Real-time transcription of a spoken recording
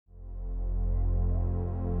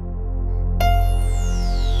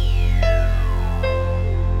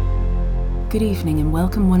Good evening and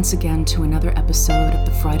welcome once again to another episode of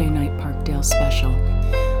the Friday Night Parkdale Special.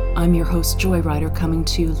 I'm your host Joyrider, coming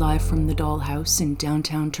to you live from the Dollhouse in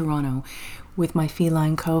downtown Toronto with my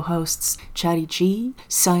feline co-hosts Chatty G,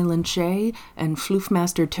 Silent J, and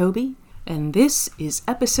Floofmaster Toby, and this is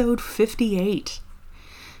episode 58.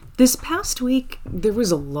 This past week, there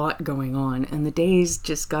was a lot going on, and the days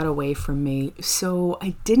just got away from me, so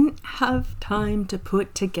I didn't have time to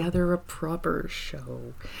put together a proper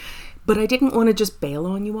show. But I didn't want to just bail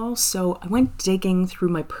on you all, so I went digging through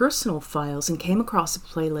my personal files and came across a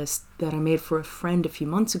playlist that I made for a friend a few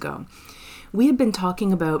months ago. We had been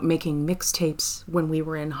talking about making mixtapes when we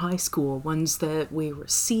were in high school, ones that we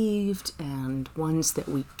received and ones that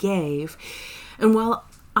we gave. And while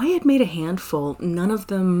I had made a handful, none of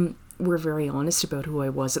them were very honest about who I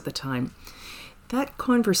was at the time. That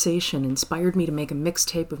conversation inspired me to make a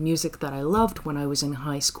mixtape of music that I loved when I was in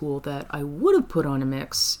high school that I would have put on a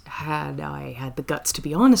mix had I had the guts to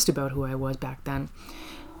be honest about who I was back then.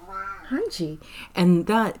 Hi, and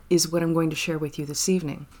that is what I'm going to share with you this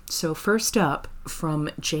evening. So first up, from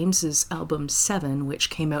James's album 7, which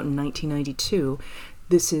came out in 1992,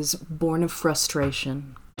 this is Born of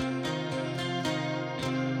Frustration.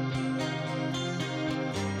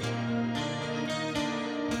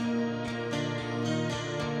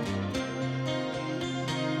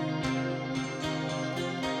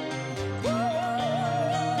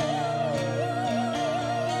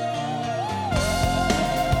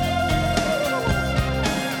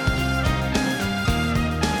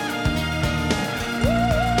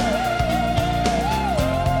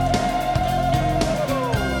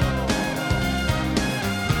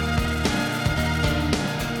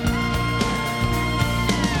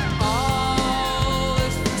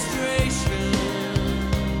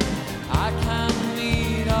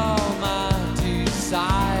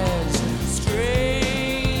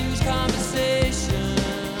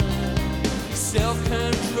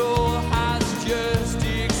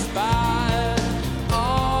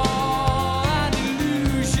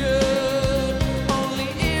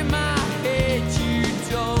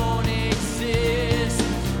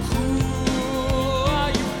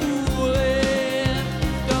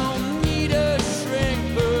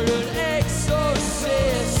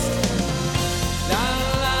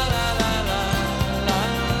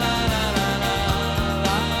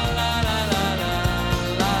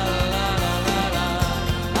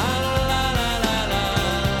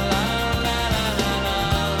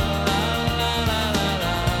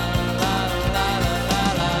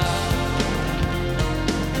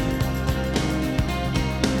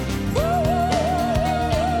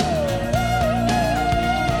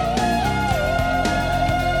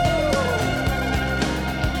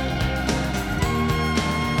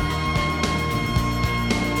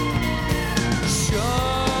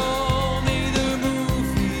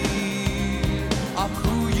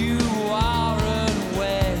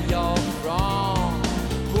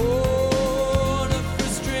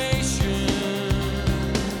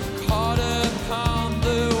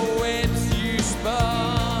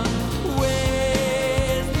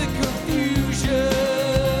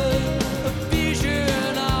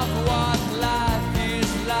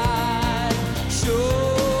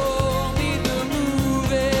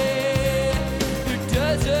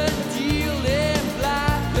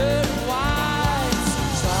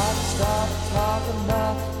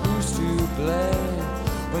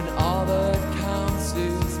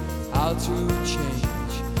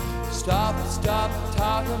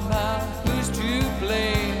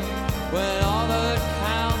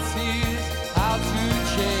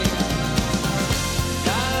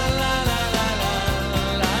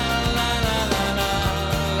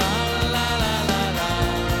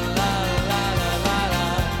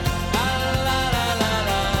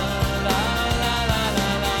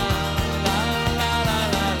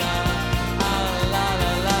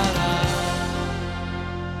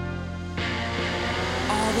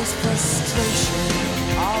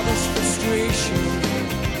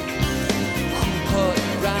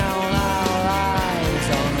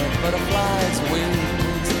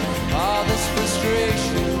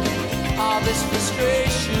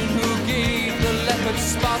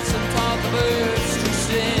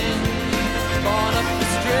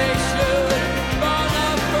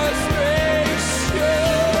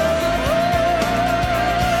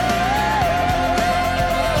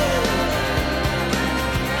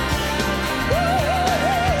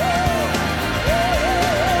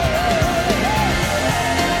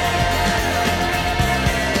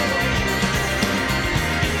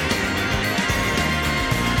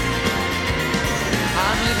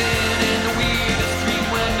 I'm living in the weirdest dream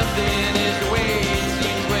when nothing is the way it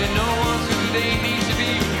seems, where no one's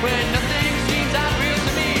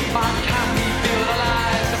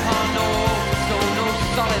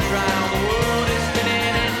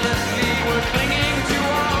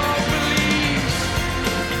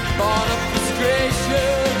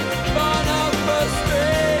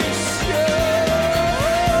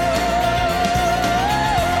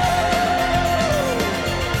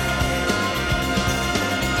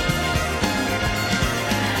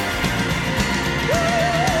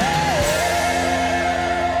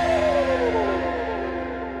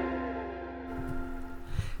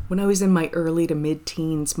When I was in my early to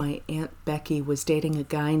mid-teens, my Aunt Becky was dating a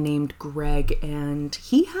guy named Greg, and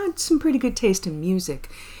he had some pretty good taste in music.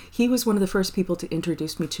 He was one of the first people to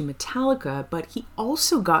introduce me to Metallica, but he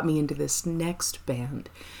also got me into this next band.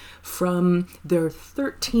 From their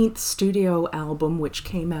 13th studio album, which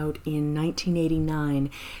came out in 1989,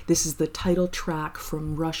 this is the title track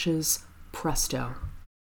from Rush's Presto.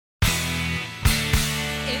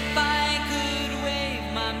 If I could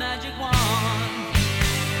wave my magic wand,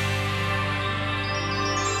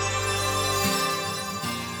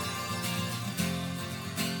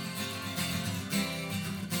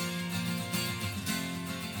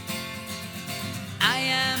 I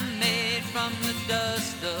am made from the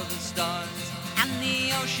dust of the stars, and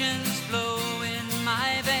the oceans flow in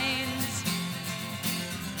my veins.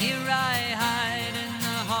 Here I hide in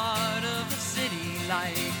the heart of the city,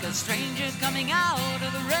 like a stranger coming out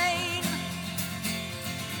of the rain.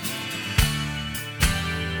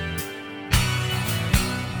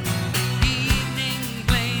 The evening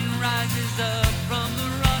plane rises up from the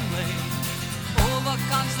runway over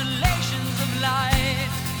constellations of light.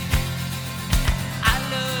 I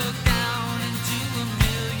look down into a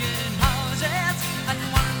million houses and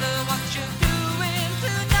wonder what you're doing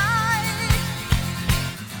tonight.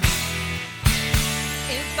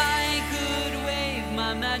 If I could wave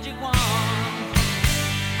my magic wand,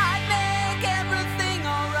 I'd make everything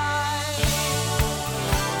alright.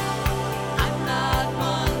 I'm not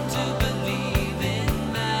one to believe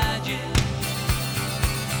in magic,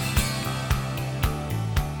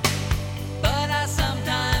 but I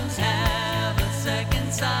sometimes have a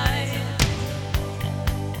second sight.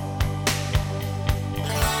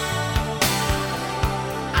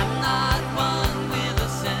 I'm not one with a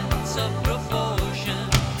sense of proportion.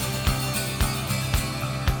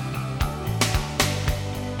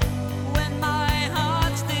 When my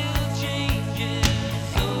heart still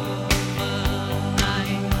changes overnight,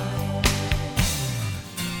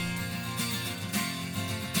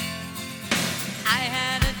 I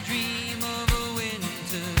had a dream of a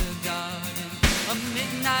winter garden, a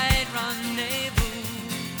midnight rendezvous,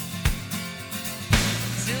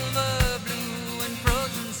 silver blue and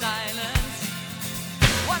frozen silence.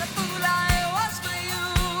 What a fool I was for you.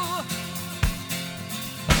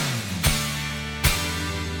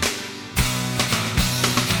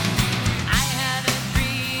 I had a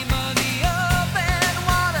dream of the open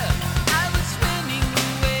water. I was swimming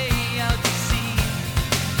away out to sea,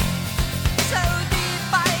 so deep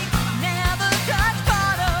I never touched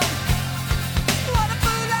bottom. What a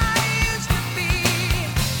fool I used to be.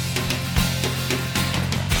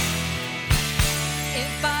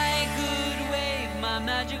 If I could wave my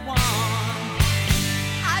magic wand,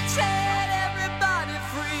 I'd set everybody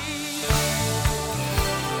free.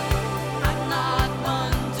 I'm not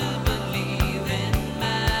one to believe in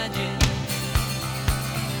magic,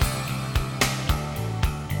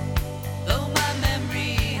 though my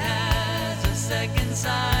memory has a second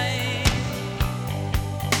sight.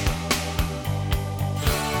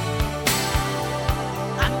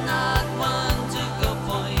 I'm not one to go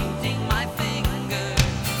pointing my finger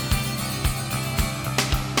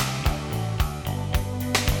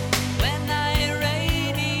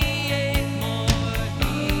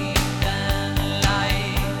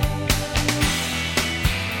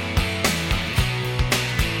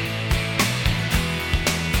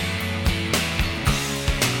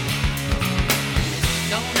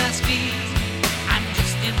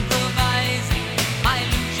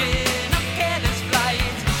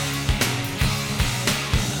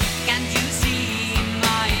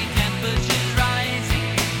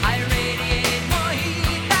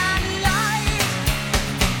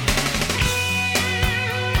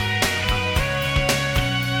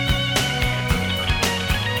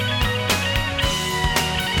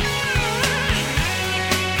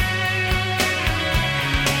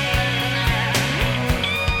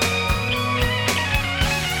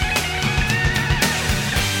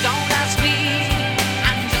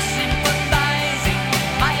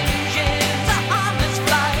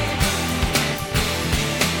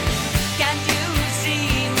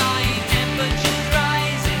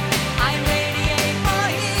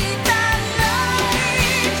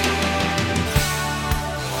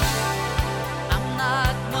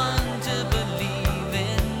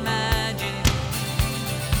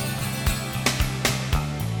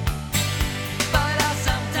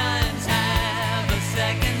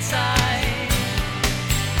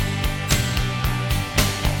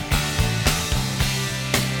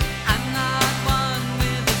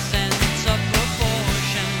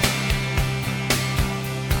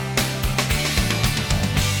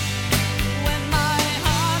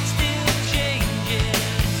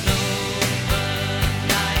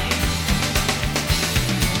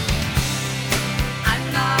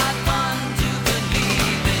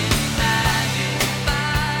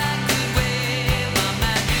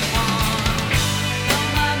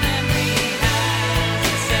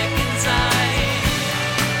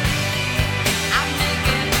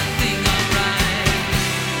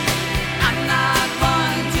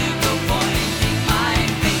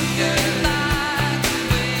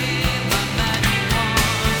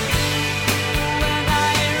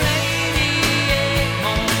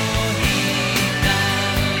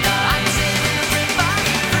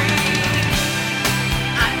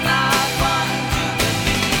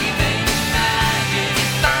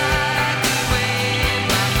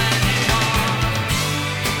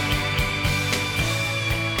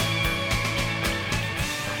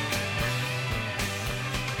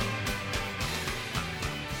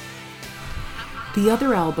The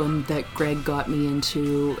other album that Greg got me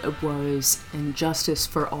into was Injustice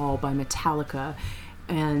for All by Metallica.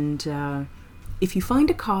 And if you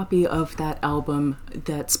find a copy of that album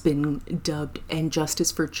that's been dubbed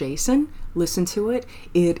Injustice for Jason, listen to it.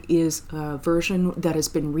 It is a version that has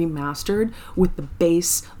been remastered with the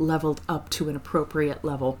bass leveled up to an appropriate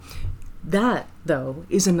level. That, though,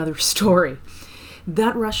 is another story.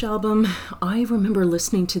 That Rush album, I remember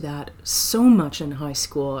listening to that so much in high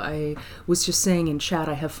school. I was just saying in chat,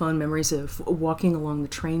 I have fond memories of walking along the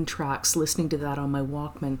train tracks listening to that on my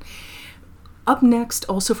Walkman. Up next,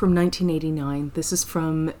 also from 1989, this is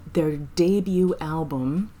from their debut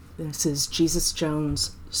album. This is Jesus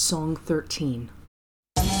Jones, Song 13.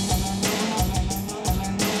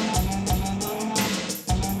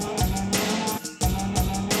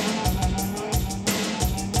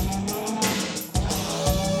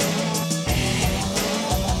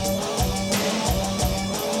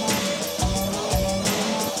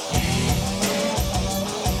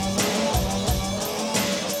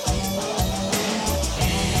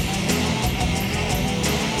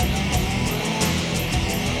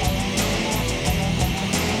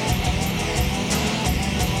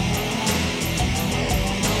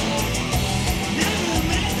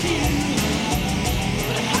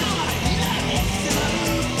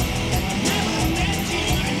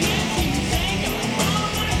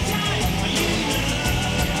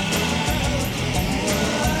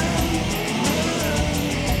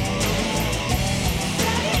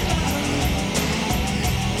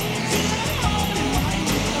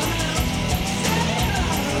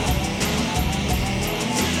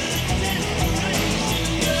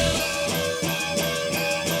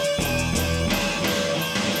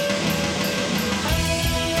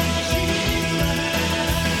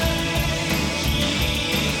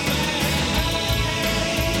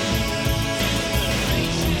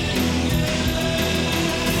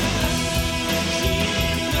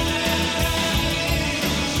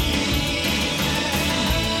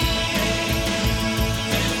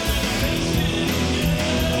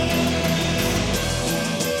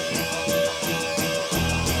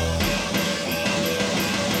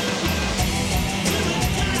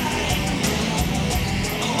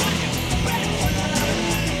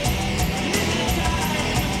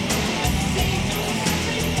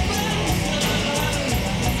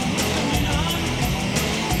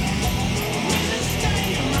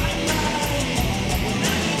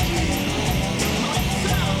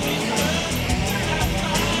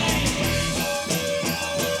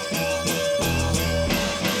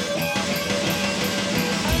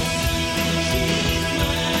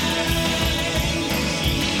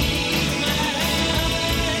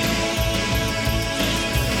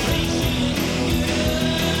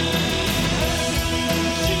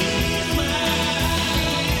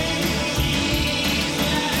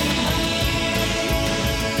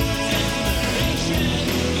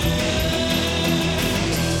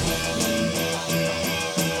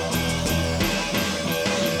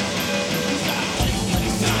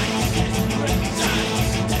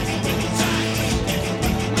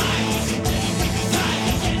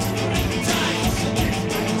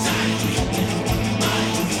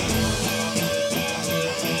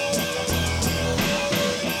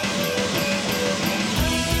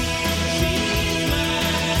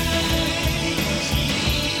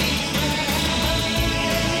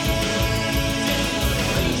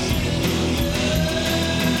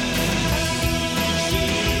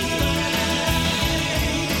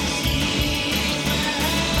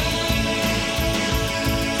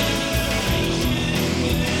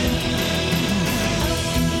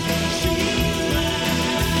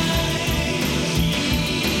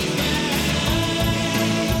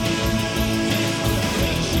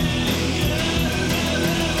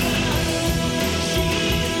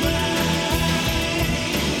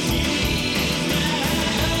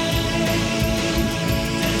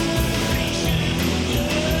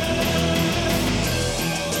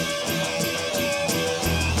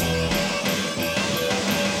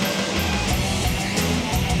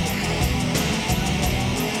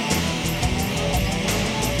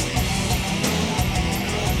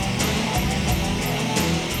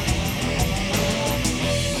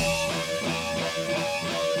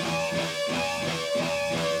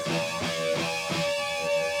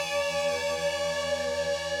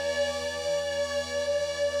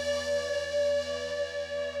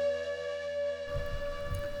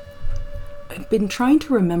 I've been trying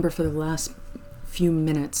to remember for the last few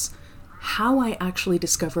minutes how I actually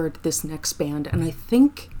discovered this next band, and I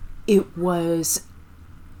think it was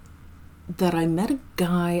that I met a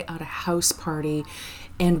guy at a house party,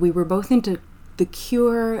 and we were both into The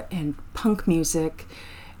Cure and punk music,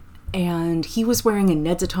 and he was wearing a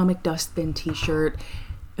Ned's Atomic Dustbin t-shirt,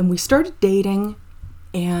 and we started dating,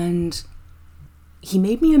 and he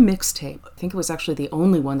made me a mixtape. I think it was actually the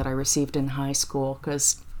only one that I received in high school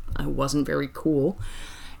because I wasn't very cool.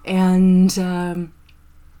 And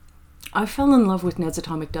I fell in love with Ned's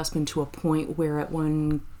Atomic Dustbin to a point where at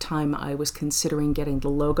one time I was considering getting the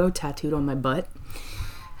logo tattooed on my butt.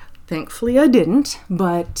 Thankfully I didn't,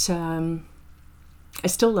 but I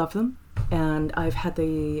still love them, and I've had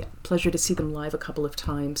the pleasure to see them live a couple of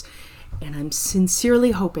times, and I'm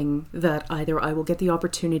sincerely hoping that either I will get the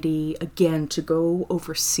opportunity again to go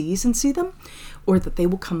overseas and see them, or that they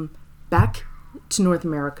will come back to North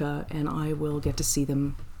America and I will get to see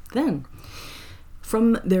them then.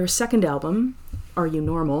 From their second album, Are You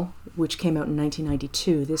Normal, which came out in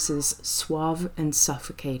 1992, this is Suave and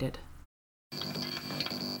Suffocated.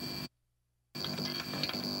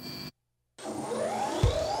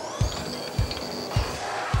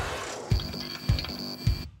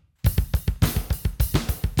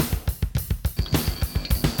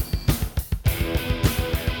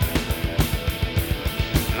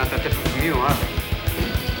 Not that different from you, are they?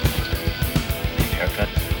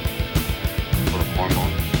 Haircuts, full of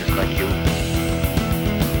hormones, just like you.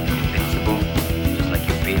 Invincible, just like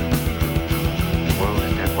you feel. The world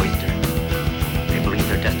is their oyster. They believe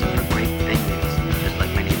they're destined for great things, just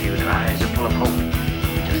like many of you. Their eyes are full of hope,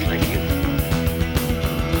 just like you.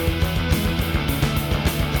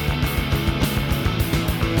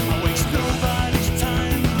 I waste nobody's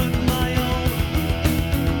time but my own.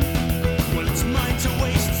 Well, it's mine to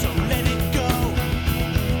waste, so let it go.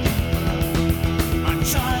 My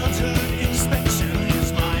childhood inspection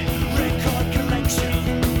is my record collection.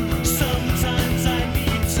 Sometimes I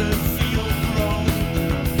need to feel grown.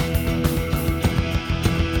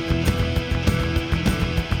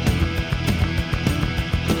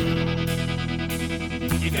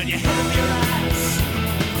 You got your head up your ass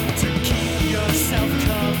to keep yourself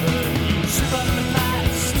covered. You trip up the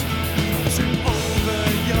past, trip over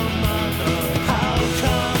your mother. How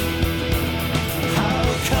come? How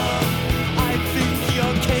come? I think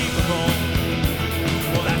you're capable.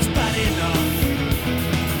 Well, that's bad enough.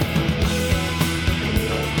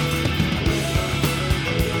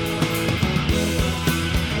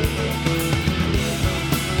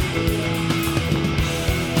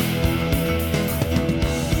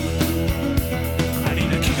 I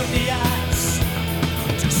need a kick up the ass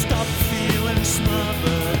to stop feeling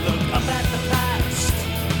smothered. Look up at the past,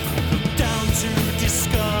 look down to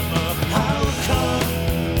discover. How come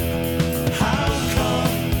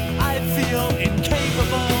I feel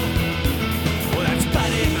incapable? Well, that's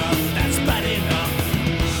bad enough, that's bad enough.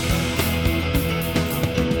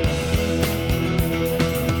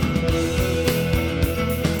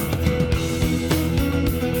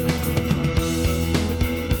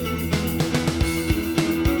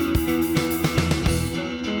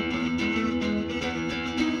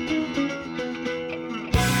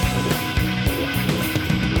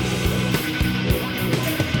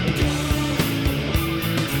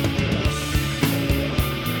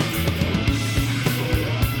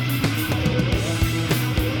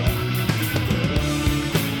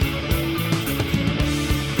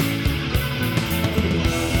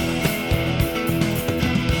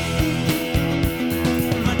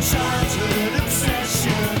 My childhood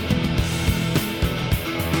obsession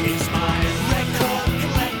is my record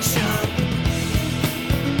collection.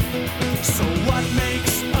 So what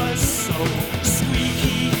makes us so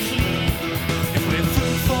squeaky clean? If we're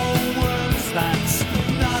food for worms, that's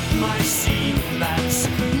not my scene. That's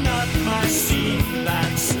not my scene.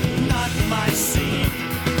 That's not my scene.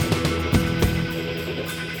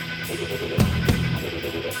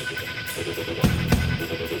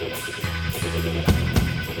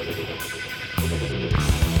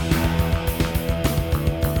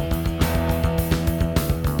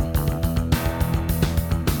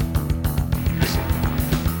 Listen,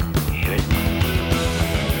 you hear it?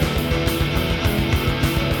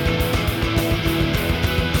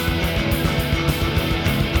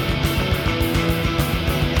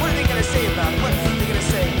 What are they gonna say about it? What are they gonna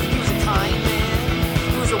say? He was a kind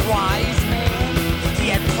man. He was a wise man. He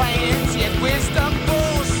had plans. He had wisdom.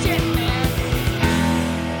 Bullshit, man.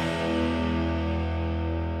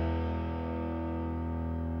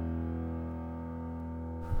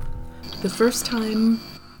 The first time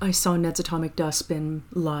I saw Ned's Atomic Dustbin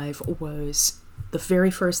live was the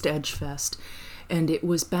very first Edge Fest, and it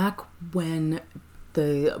was back when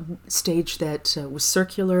the stage that was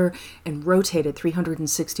circular and rotated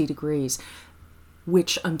 360 degrees,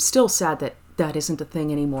 which I'm still sad that that isn't a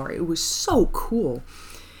thing anymore. It was so cool.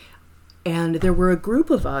 And there were a group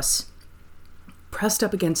of us pressed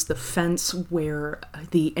up against the fence where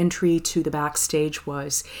the entry to the backstage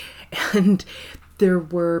was. And there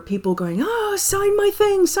were people going, "Oh, sign my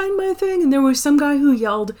thing, sign my thing." And there was some guy who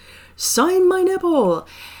yelled, "Sign my nipple."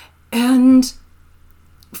 And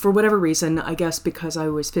for whatever reason, I guess because I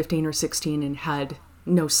was 15 or 16 and had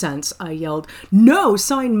no sense, I yelled, "No,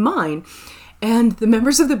 sign mine." And the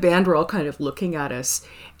members of the band were all kind of looking at us.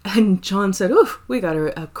 And John said, "Oof, we got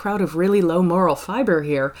a crowd of really low moral fiber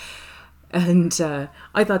here." And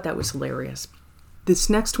I thought that was hilarious. This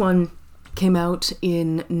next one came out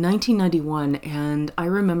in 1991, and I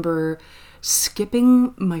remember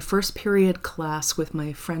skipping my first period class with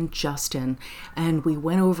my friend Justin, and we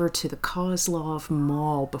went over to the Kozlov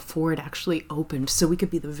Mall before it actually opened, so we could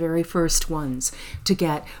be the very first ones to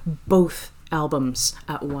get both albums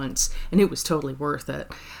at once, and it was totally worth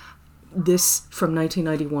it. This, from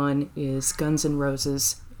 1991, is Guns N'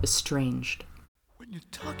 Roses' Estranged. When you're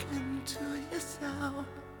talking to yourself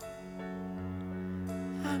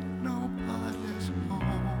and nobody's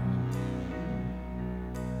home,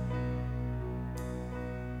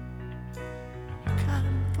 you're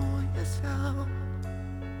counting for yourself.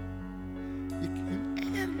 You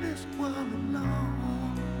can end this world alone.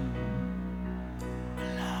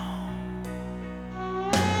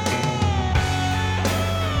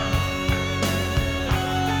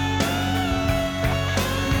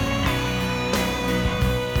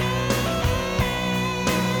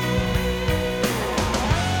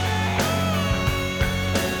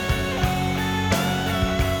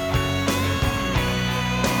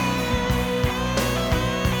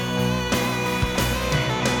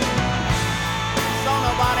 So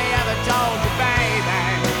nobody ever told you, babe,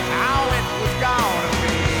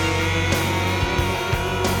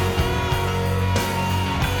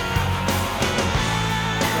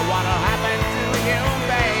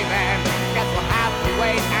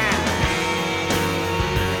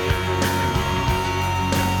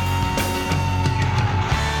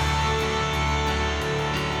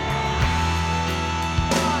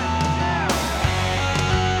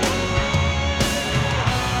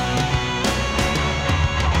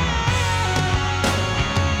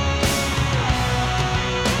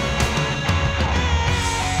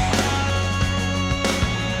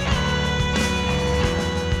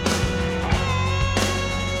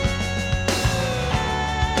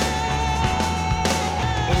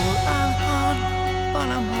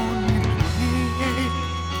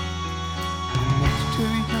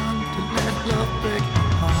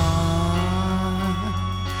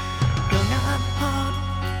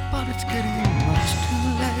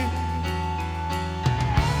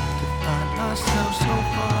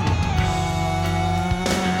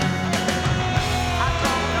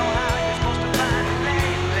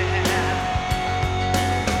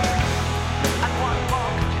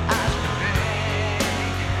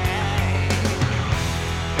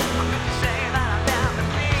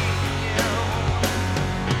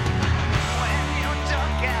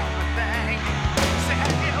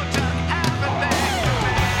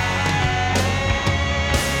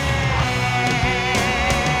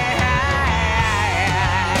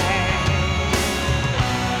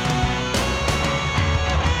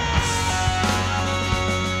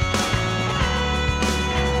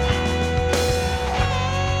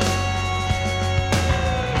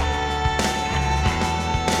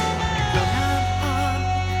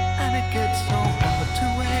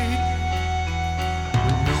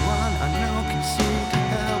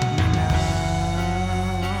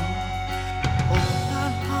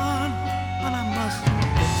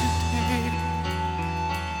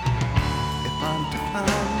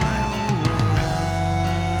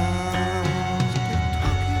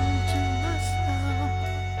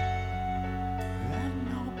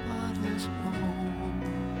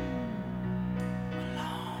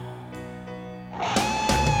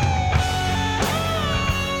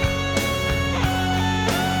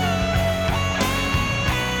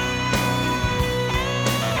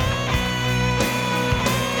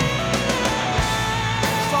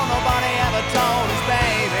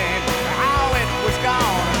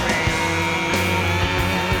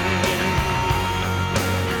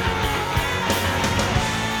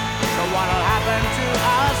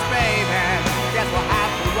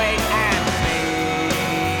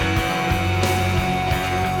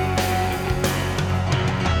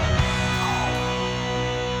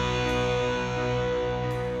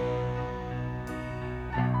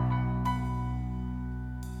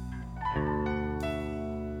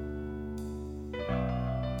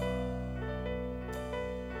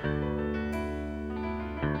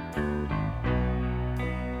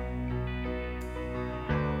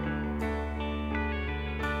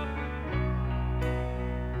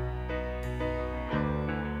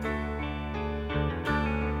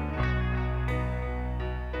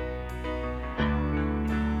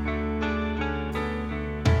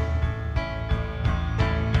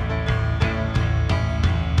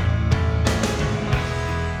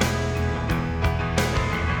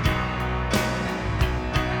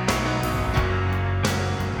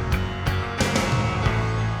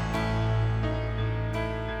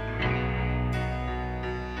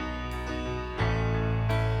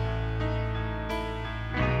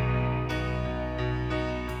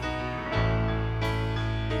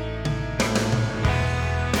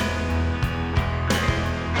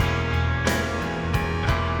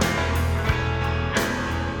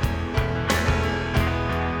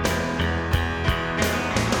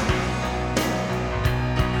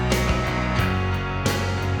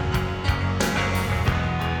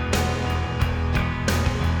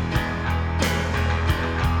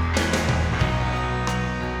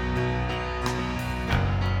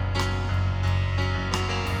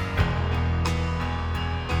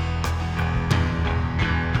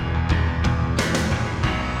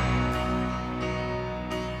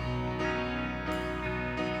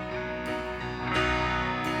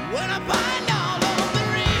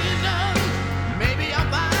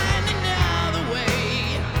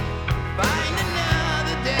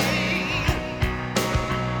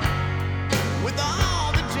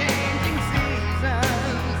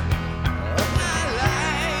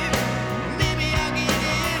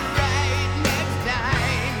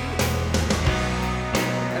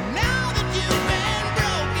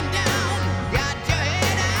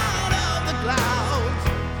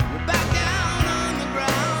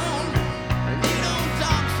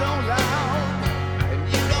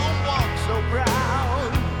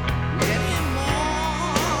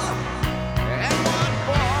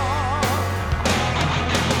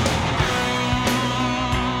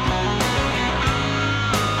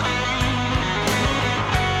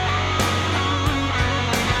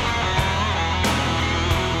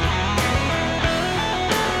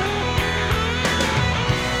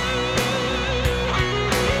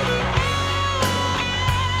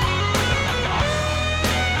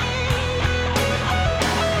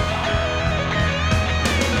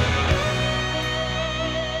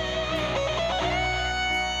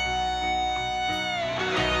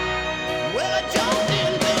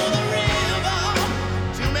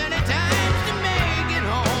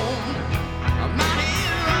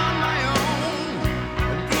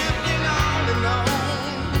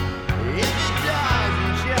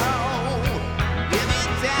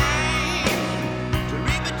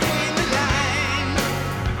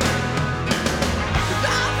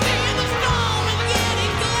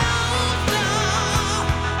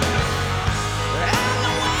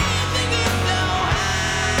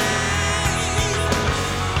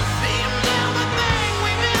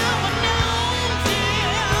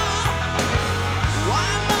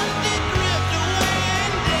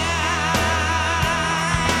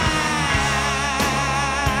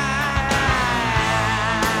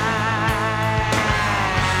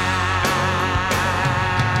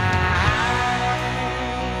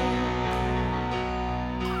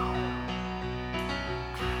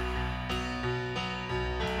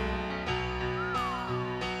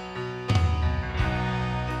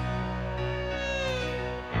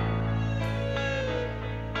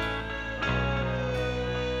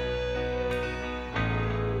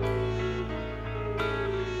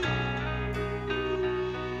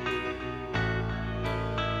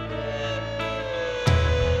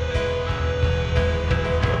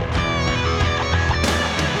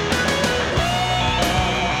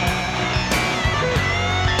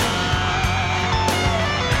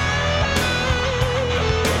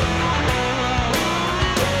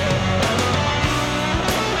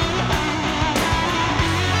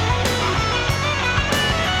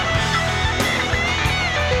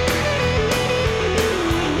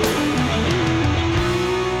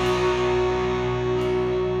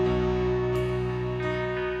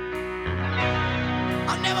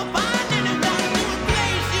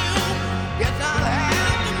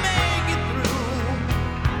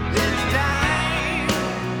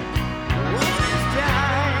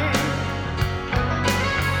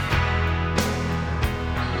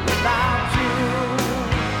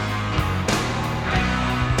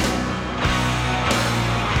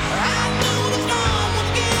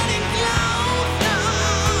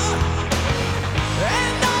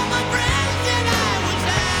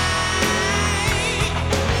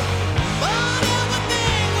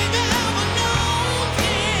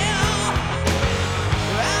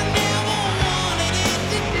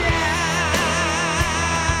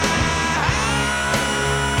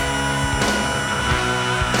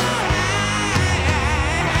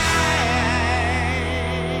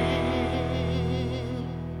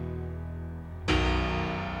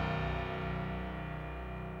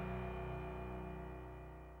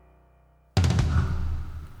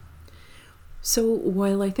 So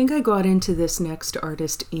while I think I got into this next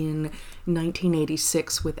artist in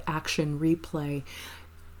 1986 with Action Replay,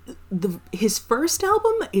 his first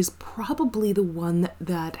album is probably the one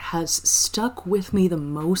that has stuck with me the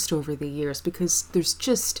most over the years, because there's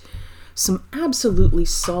just some absolutely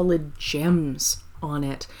solid gems on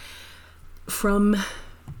it. From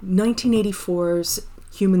 1984's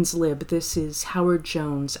Humans Lib, this is Howard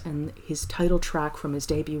Jones and his title track from his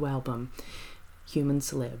debut album,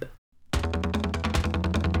 Humans Lib.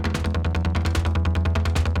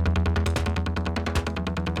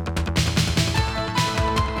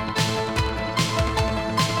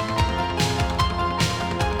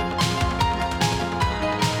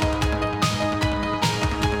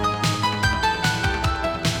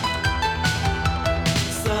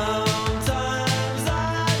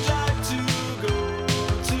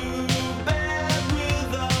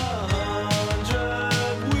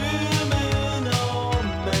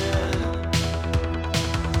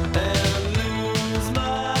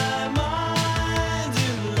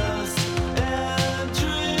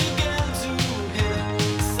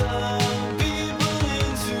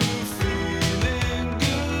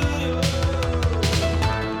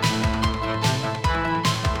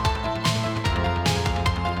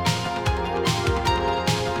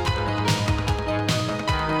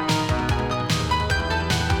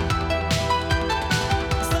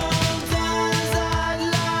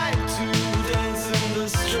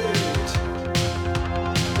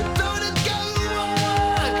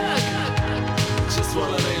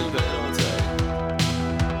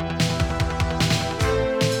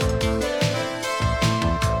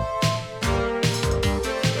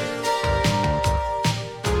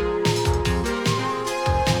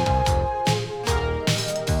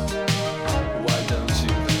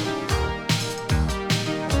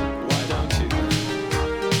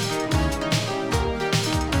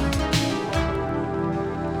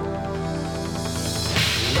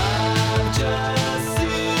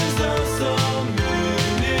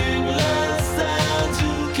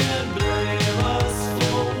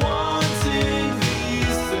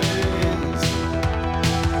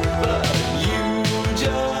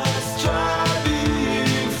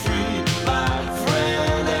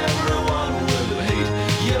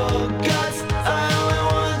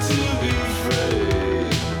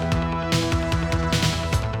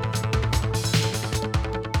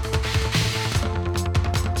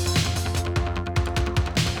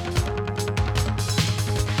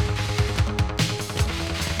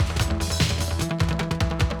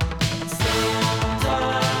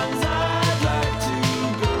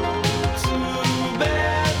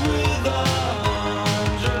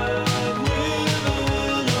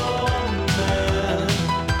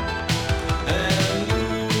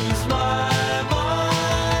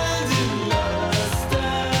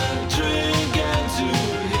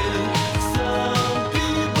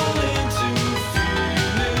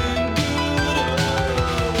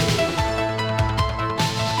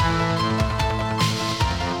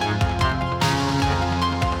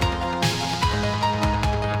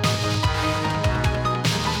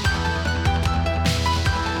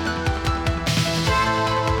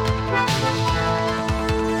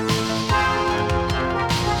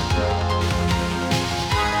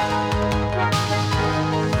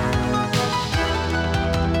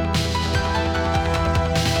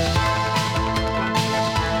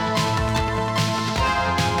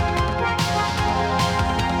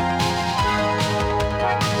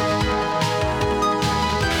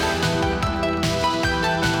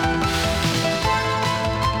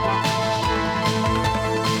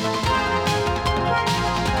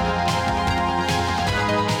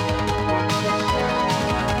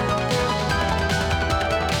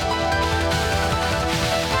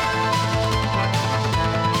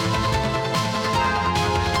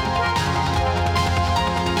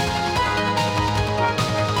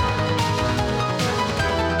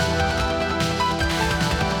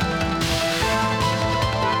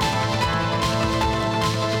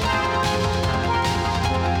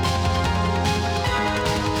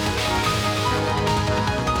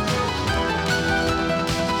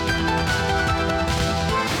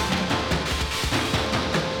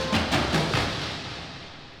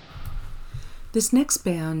 This next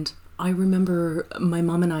band, I remember my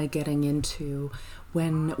mom and I getting into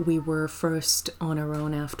when we were first on our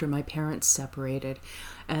own after my parents separated.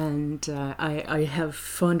 And I have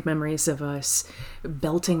fond memories of us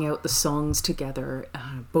belting out the songs together,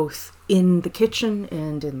 both in the kitchen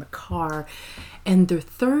and in the car. And their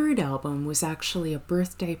third album was actually a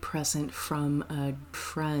birthday present from a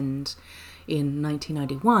friend in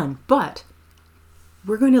 1991. But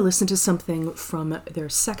We're going to listen to something from their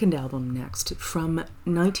second album next, from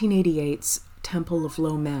 1988's Temple of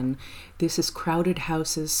Low Men. This is Crowded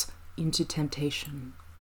Houses into Temptation.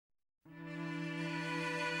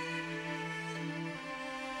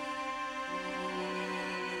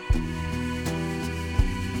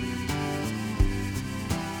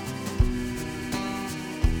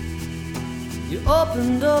 You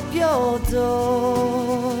opened up your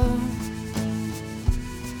door.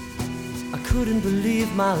 I couldn't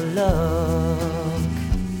believe my luck.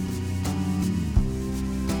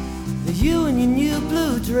 You in your new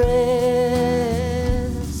blue dress,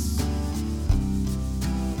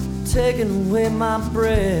 taking away my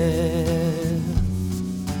breath.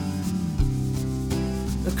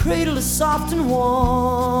 The cradle is soft and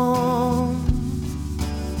warm.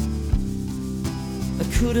 I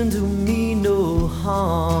couldn't do me no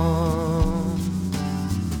harm.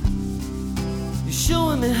 You're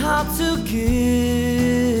showing me how to give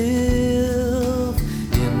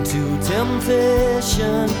into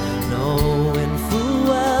temptation, knowing full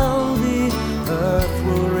well the earth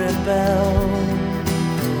will rebel.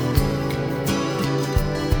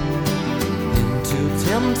 Into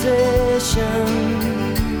temptation,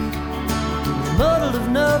 muddled of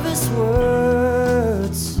nervous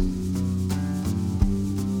words.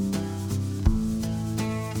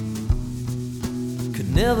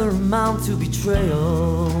 Never amount to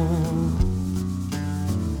betrayal.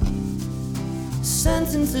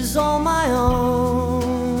 Sentence is all my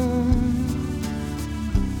own,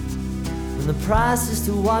 and the price is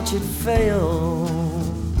to watch it fail.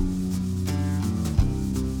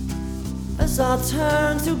 As I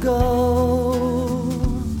turn to go,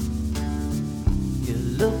 you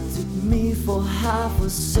looked at me for half a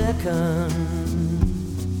second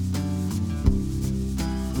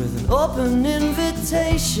with an open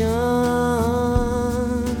invitation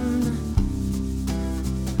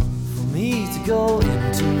for me to go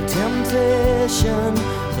into temptation,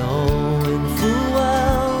 knowing full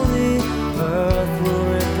well the earth will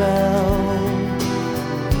rebel.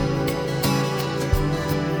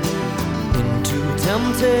 Into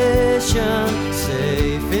temptation,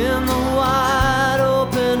 safe in the wide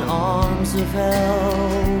open arms of hell.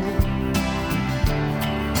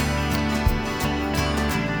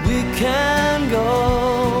 We can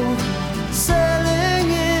go sailing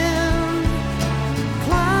in,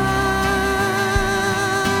 climb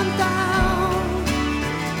down,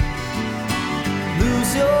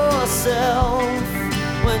 lose yourself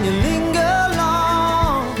when you linger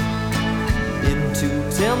long into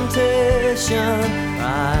temptation,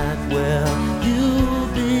 right where you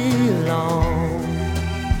belong.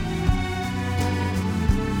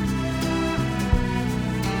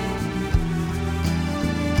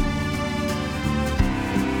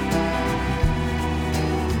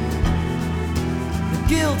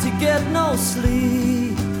 Guilty get no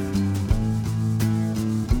sleep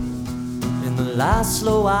in the last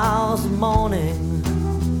slow hours of morning.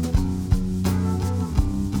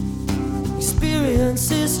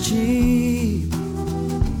 Experience is cheap.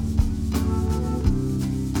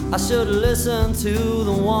 I should listen to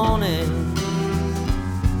the warning,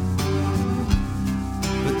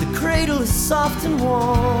 but the cradle is soft and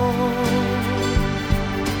warm.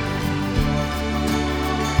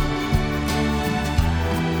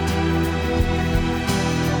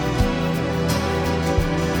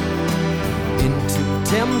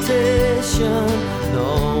 Temptation,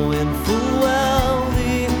 knowing full well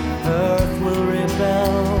the earth will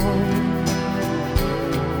rebel.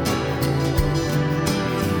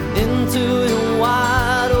 Into your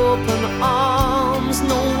wide open arms,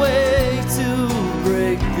 no way to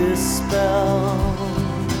break this spell.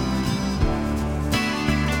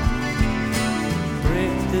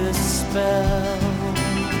 Break this spell.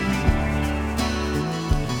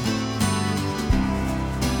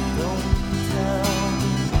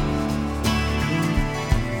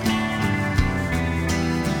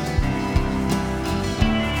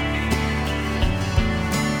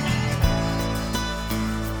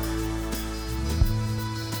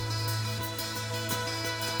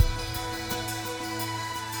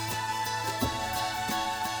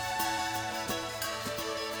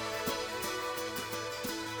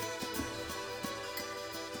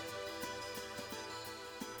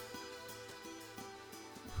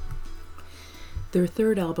 Their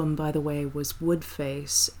third album, by the way, was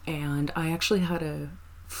Woodface, and I actually had a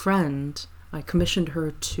friend, I commissioned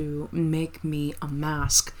her to make me a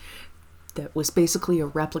mask that was basically a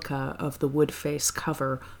replica of the Woodface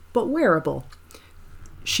cover, but wearable.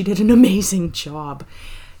 She did an amazing job.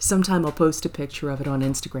 Sometime I'll post a picture of it on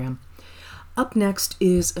Instagram. Up next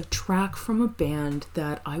is a track from a band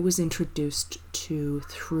that I was introduced to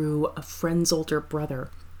through a friend's older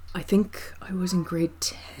brother. I think I was in grade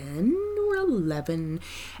 10 or 11,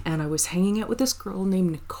 and I was hanging out with this girl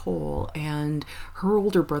named Nicole, and her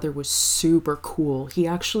older brother was super cool. He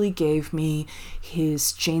actually gave me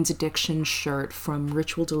his Jane's Addiction shirt from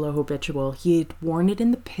Ritual de la Habitual. He had worn it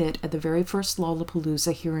in the pit at the very first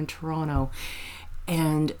Lollapalooza here in Toronto,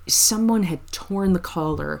 and someone had torn the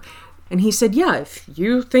collar. And he said, yeah, if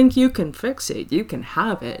you think you can fix it, you can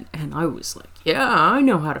have it. And I was like, yeah, I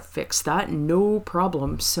know how to fix that, no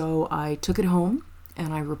problem. So I took it home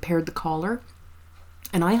and I repaired the collar.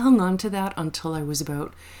 And I hung on to that until I was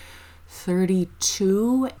about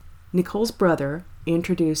 32. Nicole's brother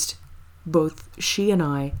introduced both she and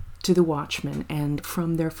I to the Watchmen. And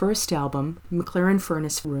from their first album, McLaren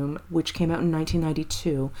Furnace Room, which came out in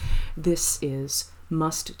 1992, this is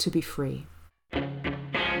Must to Be Free.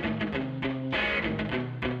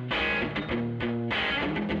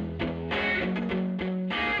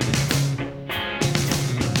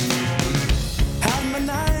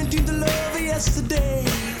 Yesterday,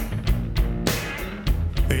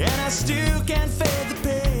 and I still can't feel the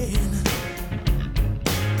pain.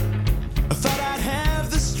 I thought I'd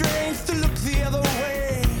have the strength to look the other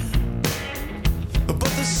way, but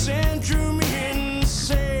the sand drew me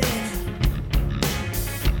insane.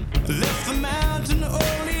 Left the mountain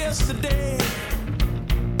only yesterday,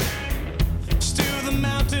 still the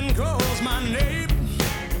mountain calls my name.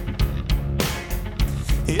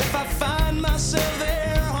 If I find myself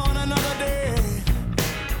there on another day,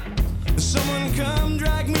 someone come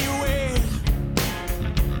drag me away.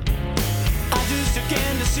 I just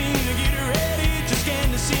can't seem to get ready, just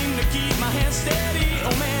can't seem to keep my hands steady.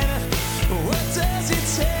 Oh man, what does it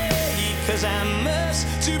take? 'Cause I must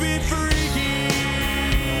to be freaky.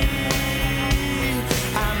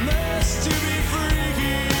 I must to be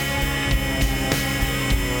freaky.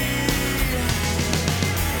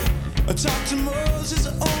 I talked to Moses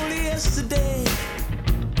only yesterday.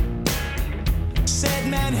 Said,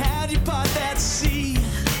 man, how'd you part that sea?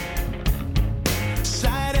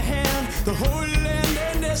 Sleight of hand, the Holy Land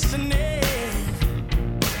and destiny.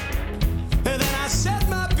 And then I set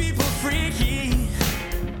my people free. He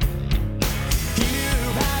knew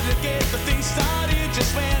how to get the thing started.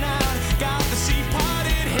 Just went out, got the sea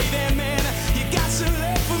parted. Hey there, man, you got some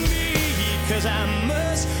love for me. 'Cause I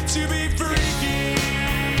must to be freaky.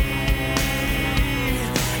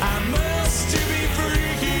 I must to be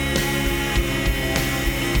freaky.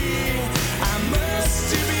 I must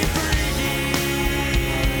to be freaky.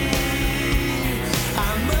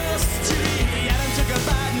 I must to be. Adam took a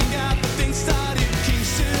bite and got the thing started. King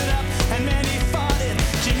stood up and man he fought it.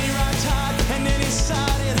 Jimmy rocked hard and then he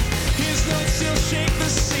started. His notes still shake the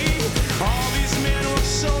sea. All these men were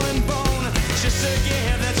soul and bone just to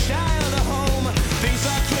give that child a home. Things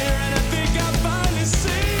are clear and I think I finally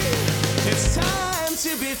see. It's time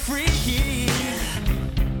to be freaky.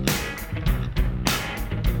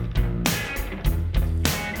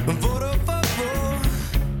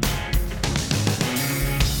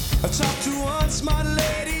 I talked to one smart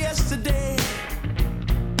lady yesterday.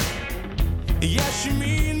 Yeah, she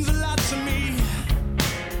means a lot to me.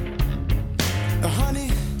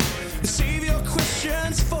 Honey, save your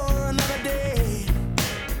questions for another day,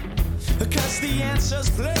 'cause the answer's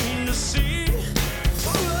plain to see.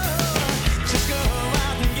 Just go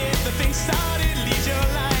out and get the thing started. Lead your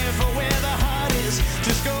life where the heart is.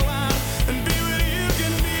 Just go out and be what you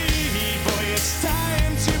can be. Boy, it's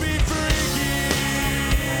time to be freaky.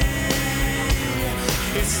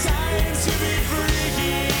 It's time to be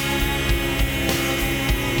freaky.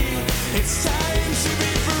 It's time to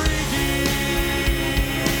be freaky.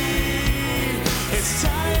 It's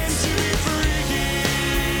time to be freaky.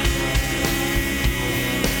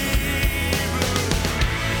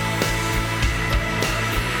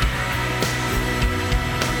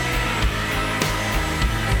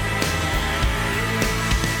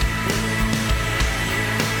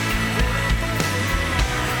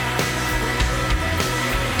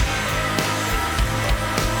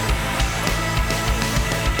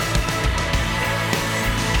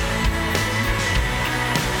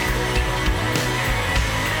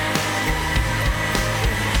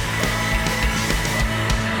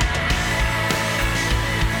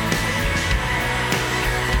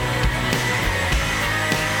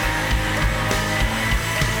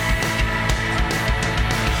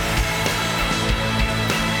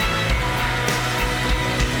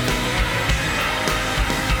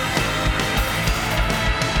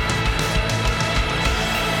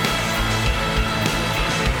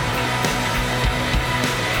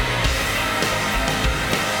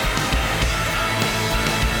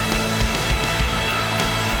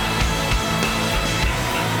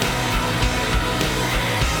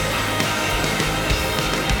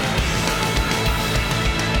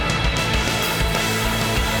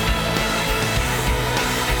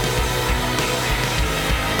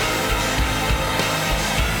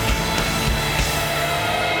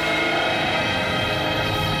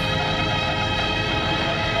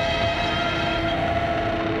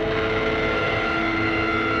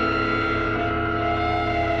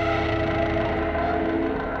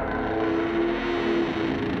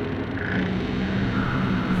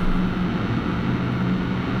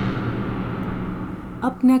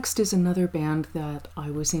 Up next is another band that I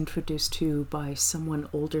was introduced to by someone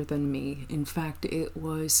older than me. In fact, it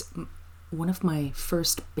was one of my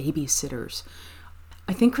first babysitters.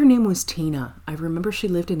 I think her name was Tina. I remember she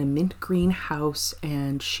lived in a mint green house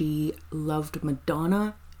and she loved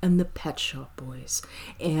Madonna and the Pet Shop Boys.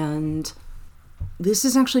 And this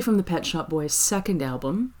is actually from the Pet Shop Boys' second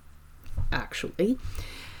album, actually.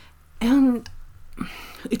 And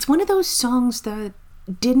it's one of those songs that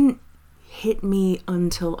didn't hit me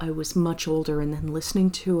until I was much older, and then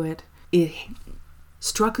listening to it, it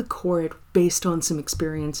struck a chord based on some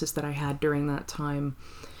experiences that I had during that time.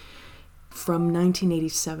 From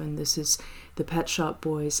 1987, this is the Pet Shop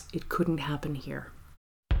Boys' It Couldn't Happen Here.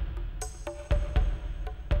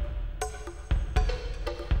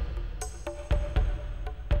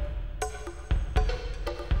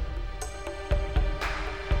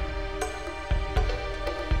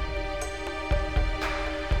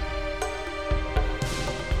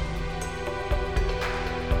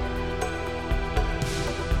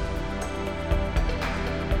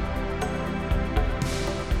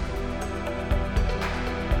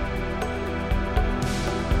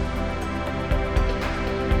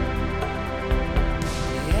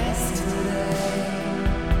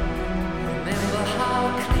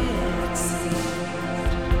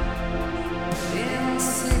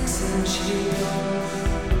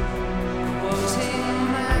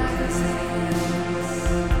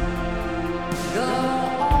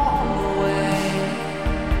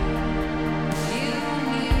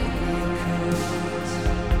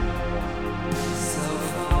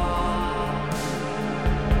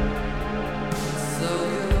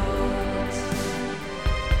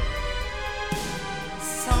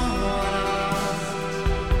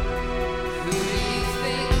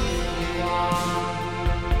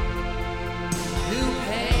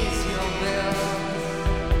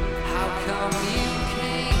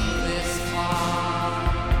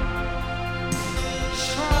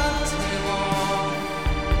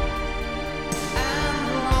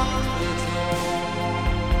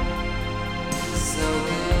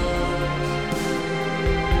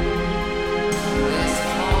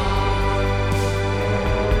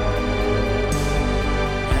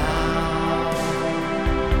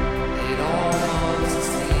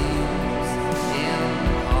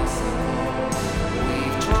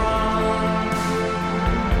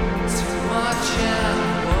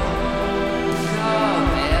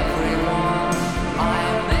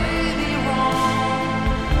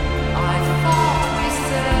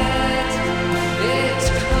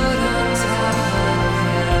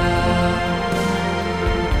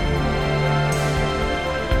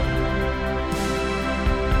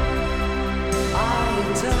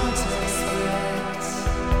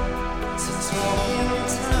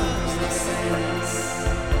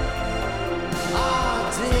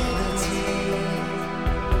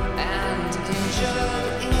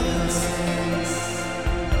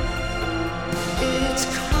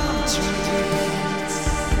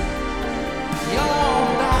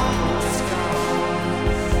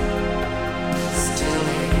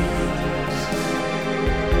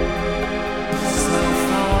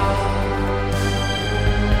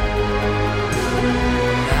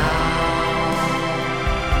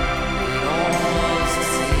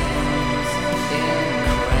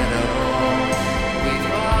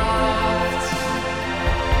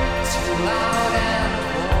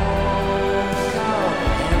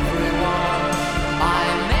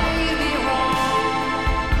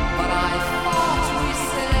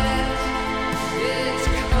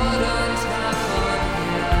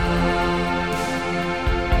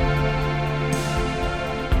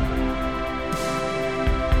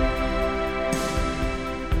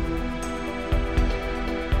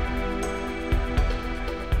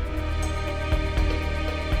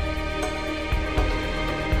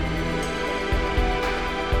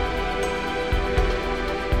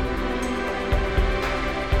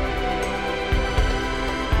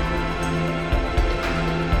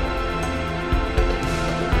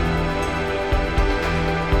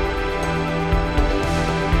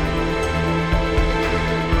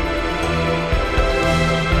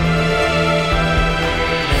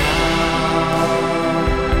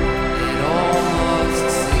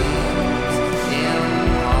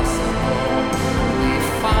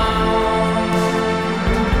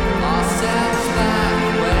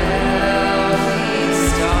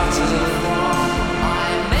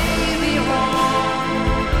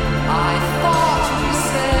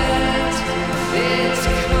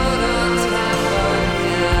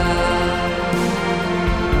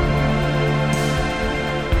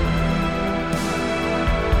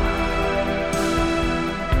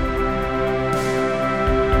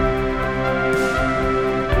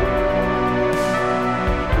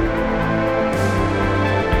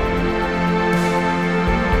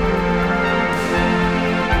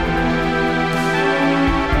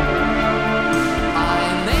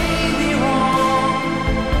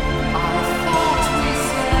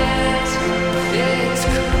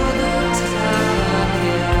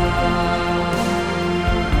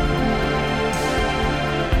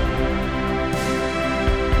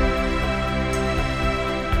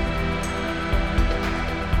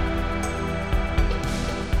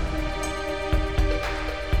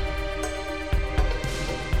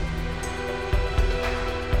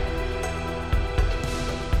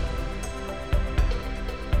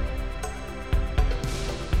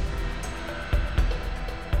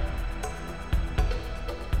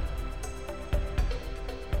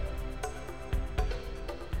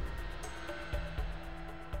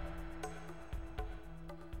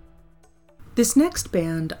 This next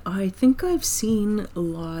band, I think I've seen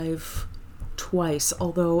live twice,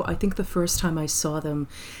 although I think the first time I saw them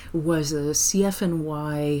was a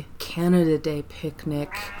CFNY Canada Day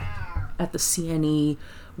picnic at the CNE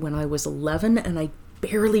when I was 11, and I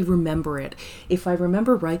barely remember it. If I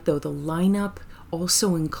remember right, though, the lineup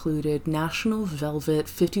also included National Velvet,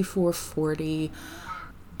 5440,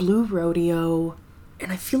 Blue Rodeo,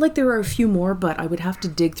 and I feel like there are a few more, but I would have to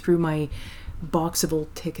dig through my box of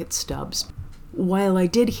old ticket stubs. While I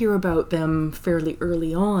did hear about them fairly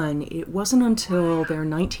early on, it wasn't until their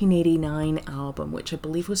 1989 album, which I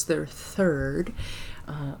believe was their third,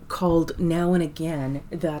 called Now and Again,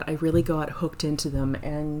 that I really got hooked into them.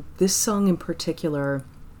 And this song in particular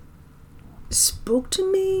spoke to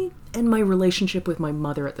me and my relationship with my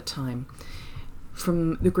mother at the time.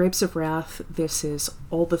 From The Grapes of Wrath, this is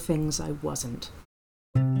All the Things I Wasn't.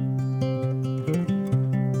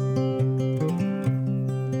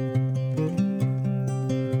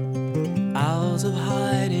 Hours of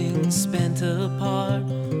hiding spent apart,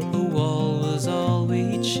 a wall was all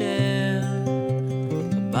we'd share.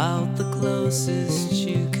 About the closest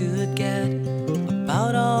you could get,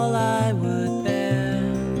 about all I would bear.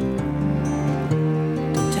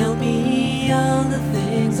 Don't tell me all the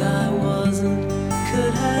things I wasn't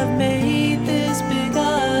could have made this big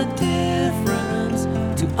a difference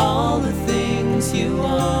to all the things you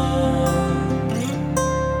are.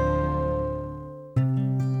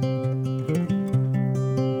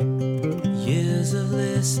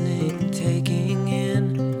 Listening, taking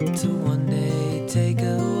in, to one day take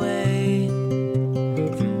away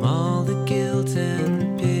from all the guilt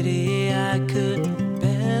and pity I could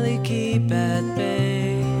barely keep at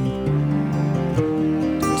bay.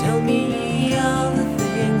 Don't tell me all the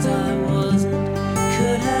things I wasn't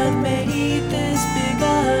could have made this big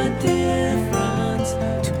a difference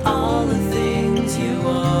to all the things you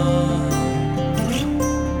are.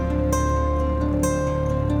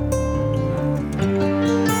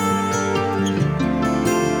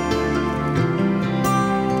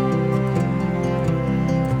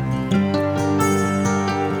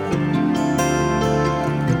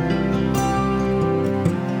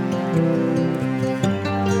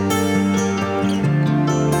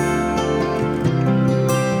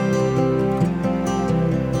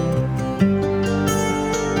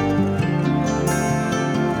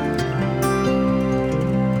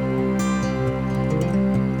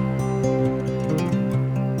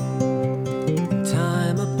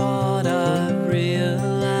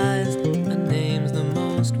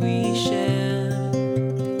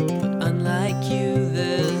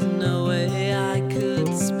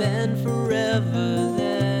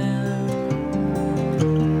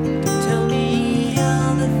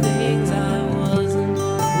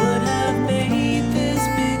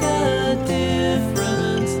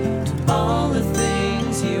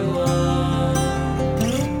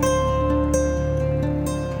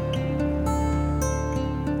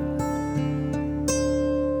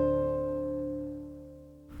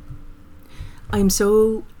 I'm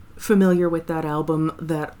so familiar with that album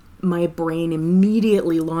that my brain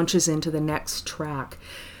immediately launches into the next track.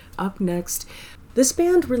 Up next, this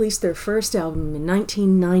band released their first album in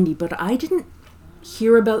 1990, but I didn't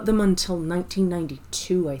hear about them until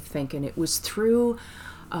 1992, I think, and it was through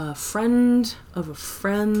a friend of a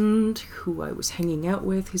friend who I was hanging out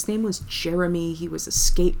with. His name was Jeremy. He was a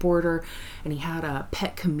skateboarder, and he had a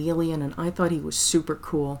pet chameleon, and I thought he was super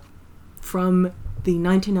cool. From the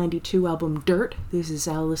 1992 album Dirt, this is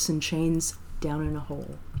Alice in Chains, Down in a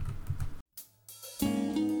Hole.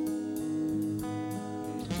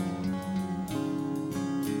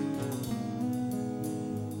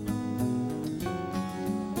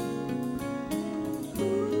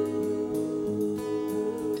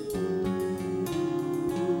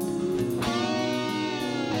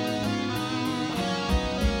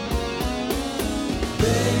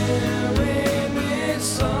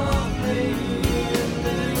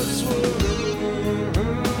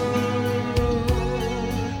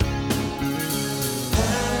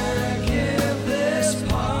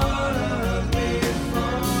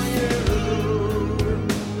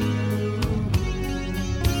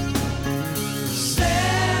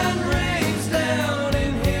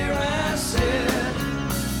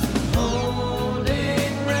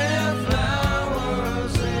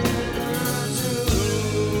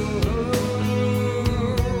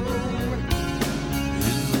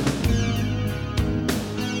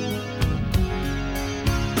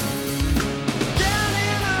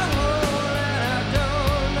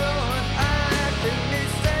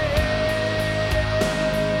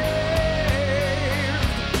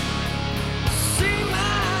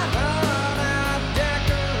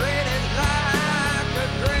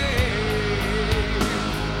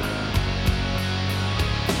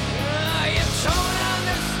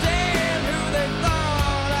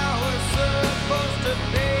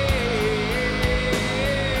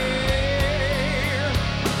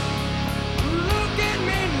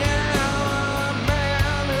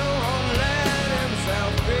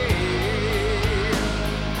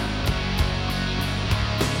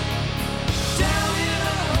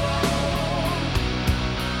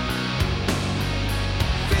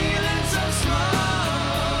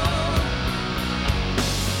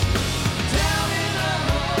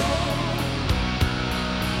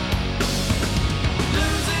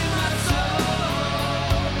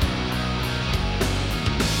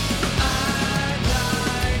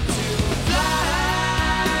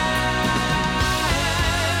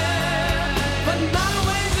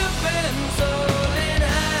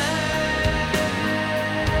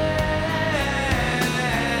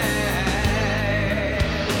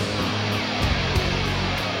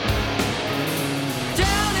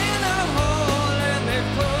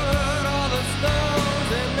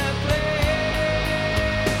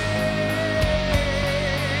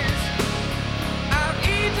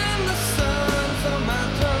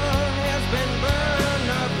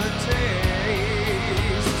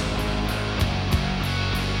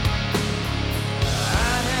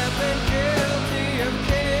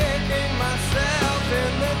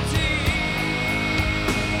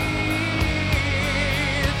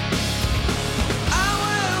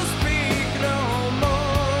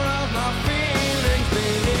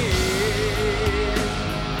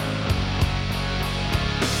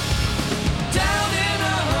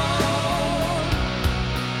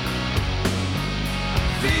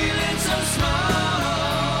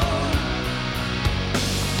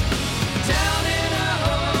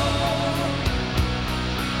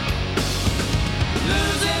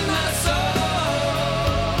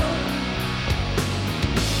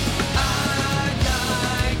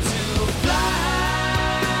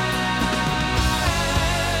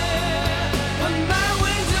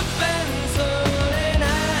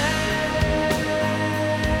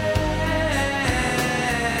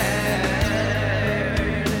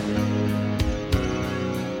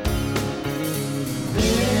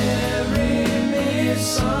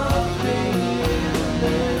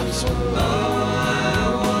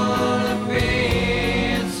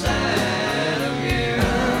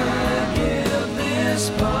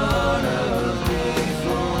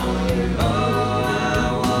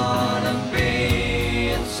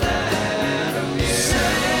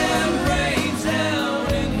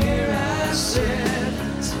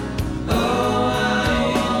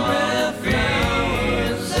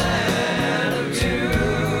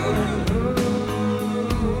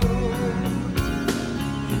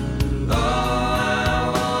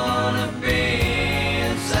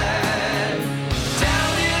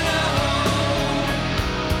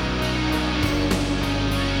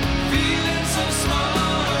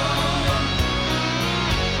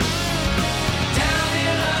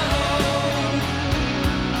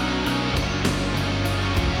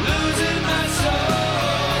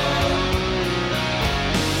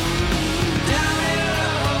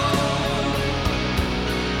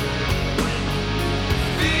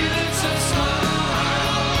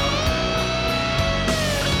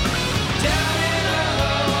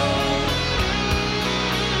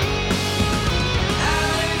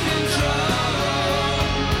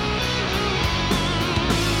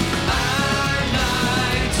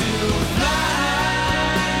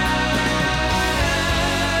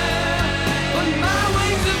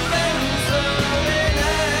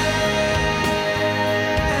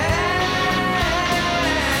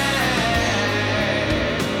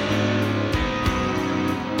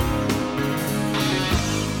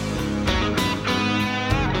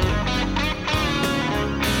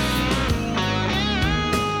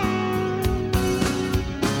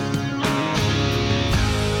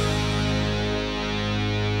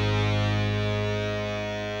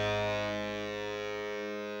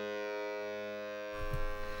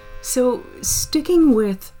 So, sticking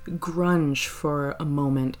with grunge for a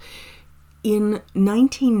moment, in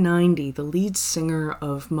 1990, the lead singer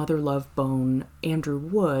of Mother Love Bone, Andrew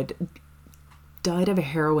Wood, died of a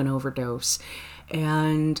heroin overdose,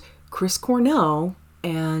 and Chris Cornell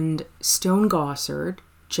and Stone Gossard,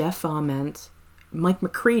 Jeff Ament, Mike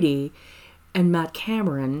McCready, and Matt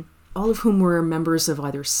Cameron, all of whom were members of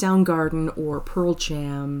either Soundgarden or Pearl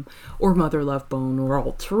Jam or Mother Love Bone or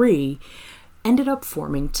all three, ended up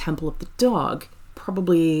forming Temple of the Dog,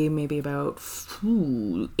 probably maybe about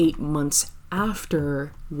 8 months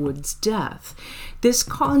after Wood's death. This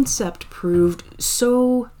concept proved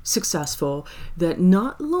so successful that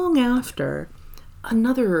not long after,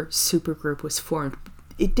 another supergroup was formed.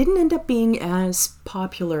 It didn't end up being as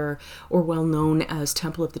popular or well known as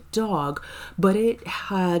Temple of the Dog, but it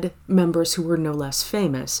had members who were no less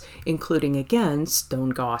famous, including again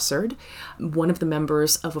Stone Gossard, one of the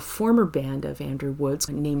members of a former band of Andrew Wood's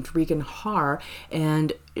named Regan Haar,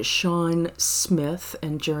 and Sean Smith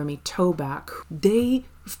and Jeremy Toback. They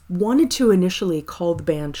wanted to initially call the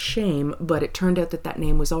band Shame, but it turned out that that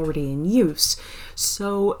name was already in use,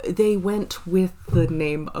 so they went with the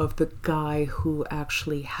name of the guy who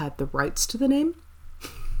actually had the rights to the name,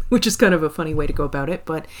 which is kind of a funny way to go about it,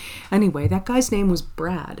 but anyway, that guy's name was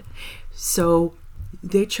Brad. So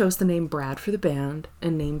they chose the name Brad for the band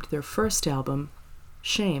and named their first album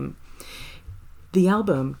Shame. The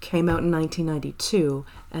album came out in 1992,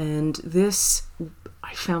 and this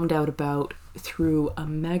I found out about through a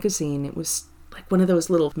magazine. It was like one of those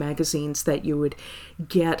little magazines that you would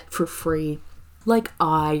get for free, like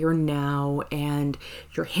I or Now, and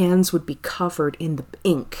your hands would be covered in the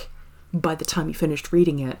ink by the time you finished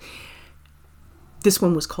reading it. This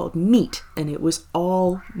one was called Meat, and it was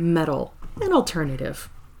all metal and alternative.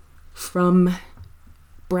 From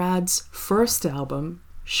Brad's first album,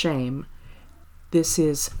 Shame, this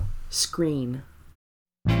is Screen.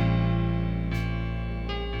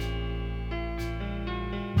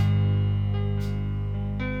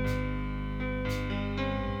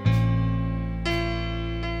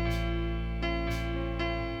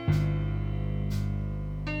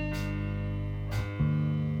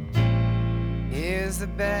 Is the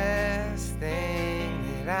best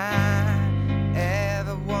thing that I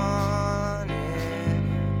ever wanted.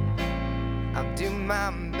 I'll do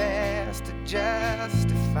my best to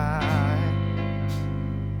justify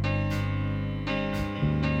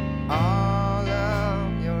all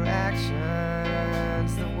of your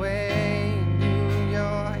actions, the way you do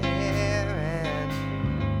your hair, and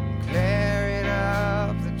clearing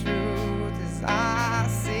up the truth as I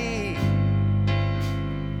see.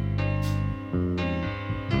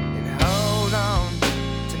 And hold on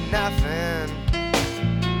to nothing,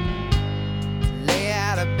 to lay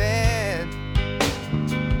out of bed.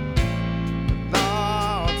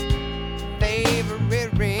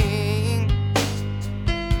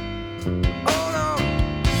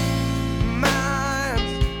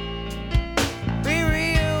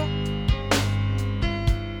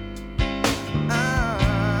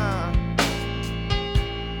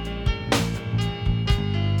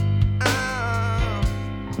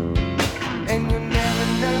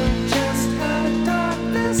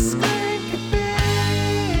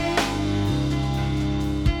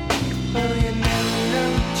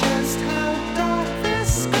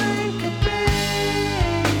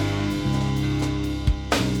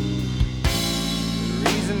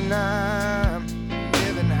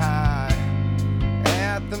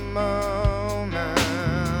 at the moment.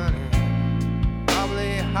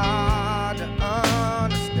 Probably hard to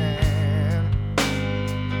understand.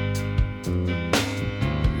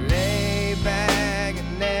 Lay back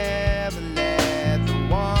and never let the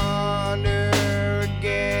wonder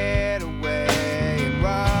get away, and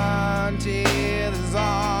run till there's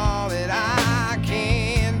all that I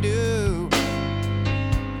can do.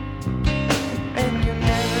 And you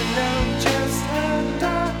never know just how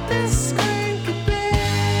dark this screen could be.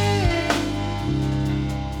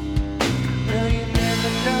 No, you never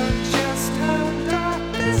know just how dark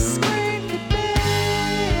this screen could be.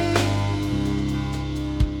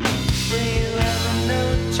 Will you ever know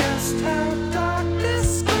just how dark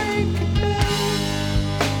this screen could be?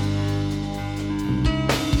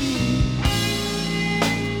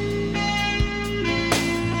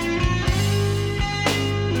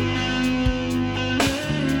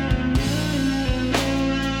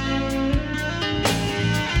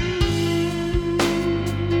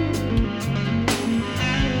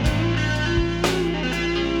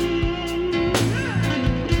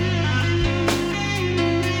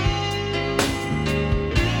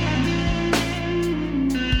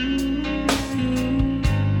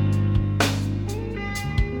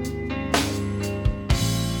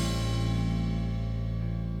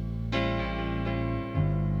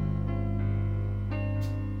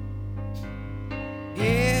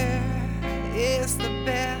 Here is the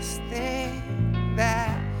best thing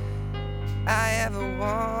that I ever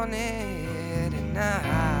wanted, and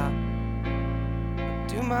I'll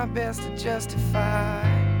do my best to justify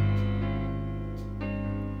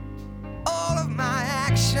all of my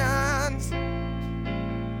actions.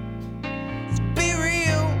 Let's be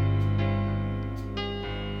real,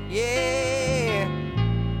 yeah,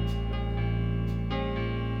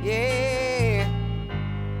 yeah.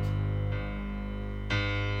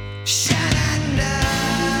 Sha-na-na,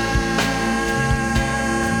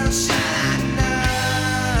 sha-na-na,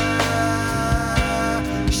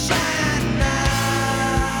 sha-na-na,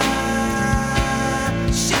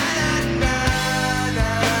 sha-na-na, sha-na-na,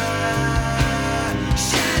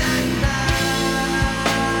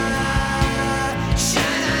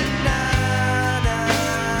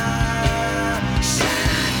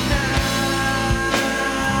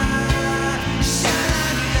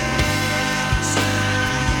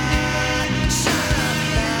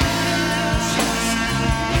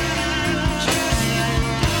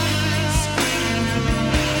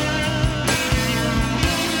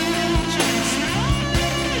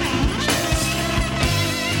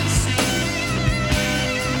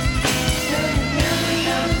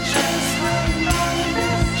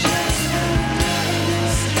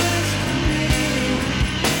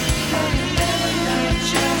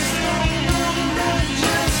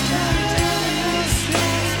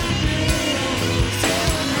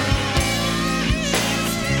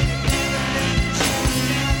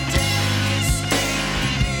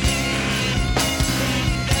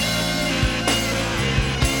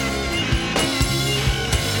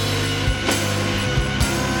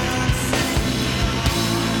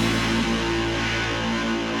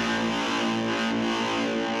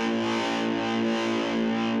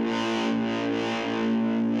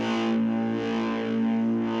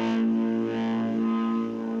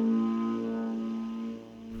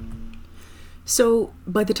 So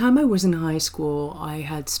by the time I was in high school, I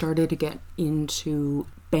had started to get into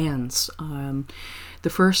bands. The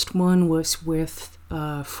first one was with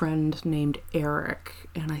a friend named Eric,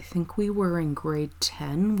 and I think we were in grade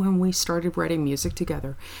 10 when we started writing music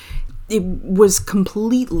together. It was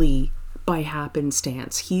completely by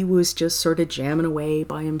happenstance. He was just sort of jamming away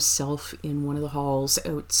by himself in one of the halls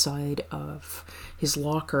outside of his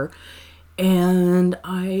locker. And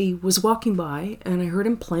I was walking by and I heard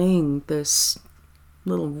him playing this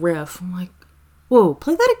little riff. I'm like, whoa,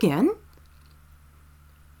 play that again?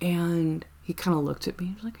 And he kind of looked at me.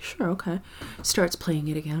 He was like, sure, okay. Starts playing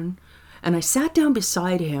it again. And I sat down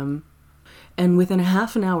beside him, and within a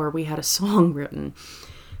half an hour we had a song written.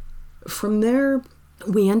 From there,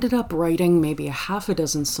 we ended up writing maybe a half a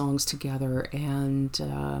dozen songs together,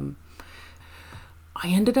 and I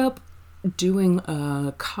ended up doing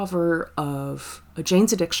a cover of a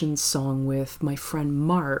Jane's Addiction song with my friend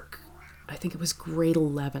Mark. I think it was grade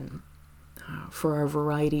 11 for our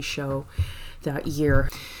variety show that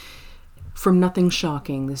year. From Nothing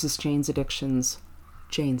Shocking, this is Jane's Addiction's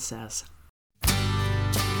Jane Says.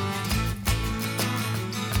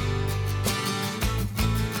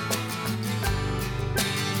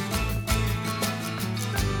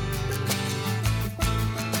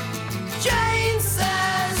 Jane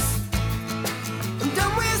says, I'm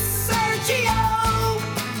done with Sergio.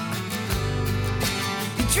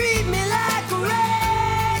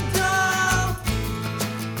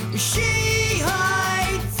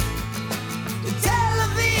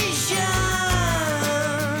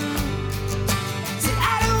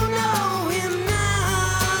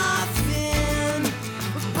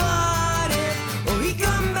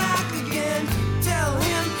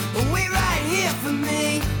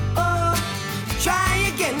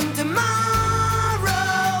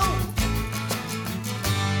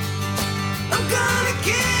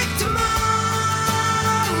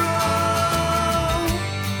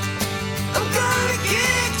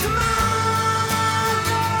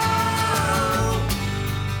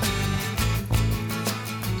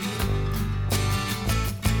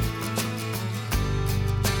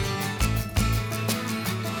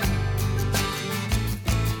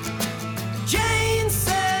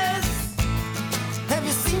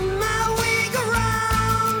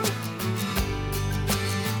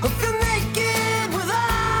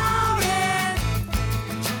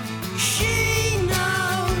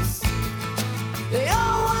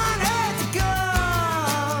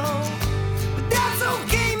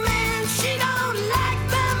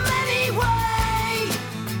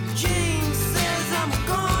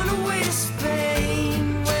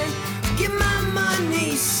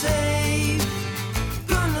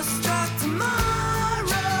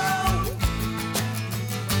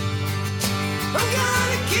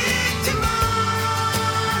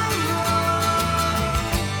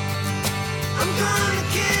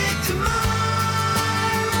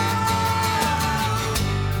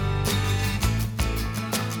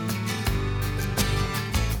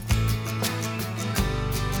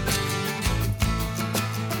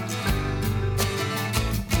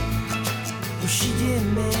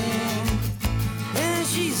 get mad and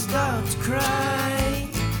she starts to cry.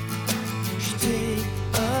 She take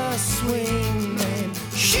a swing and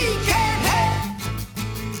she can't help.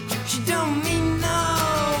 She don't mean no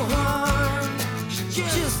harm. She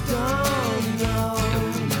just don't know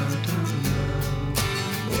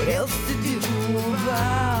what else to do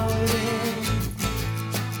about it.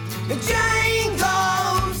 And Jane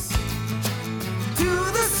goes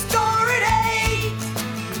to the store at 8.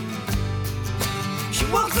 She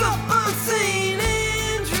walks up on St.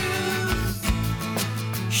 Andrews.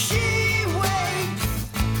 She waits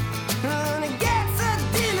and gets her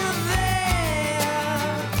dinner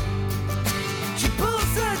there. She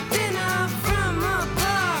pulls her dinner from her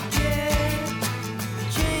pocket.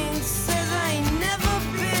 Jane says, I ain't never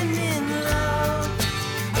been in love.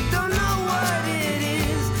 I don't know what it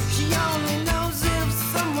is. She only knows if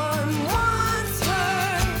someone wants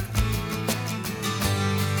her.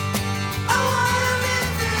 I want 'em if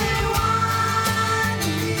they want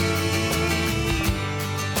me.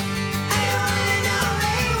 I only know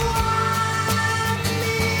they want me.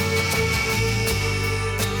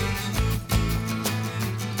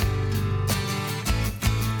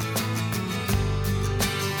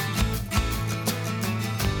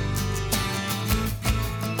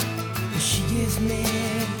 She gets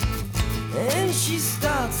mad and she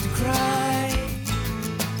starts to cry.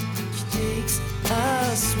 She takes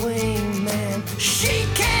a swing, man. She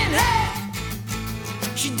can't help.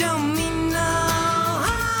 She don't mean no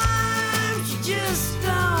harm. She just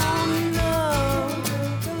don't know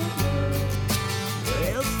what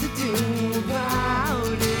else to do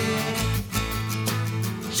about it.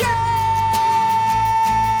 Jane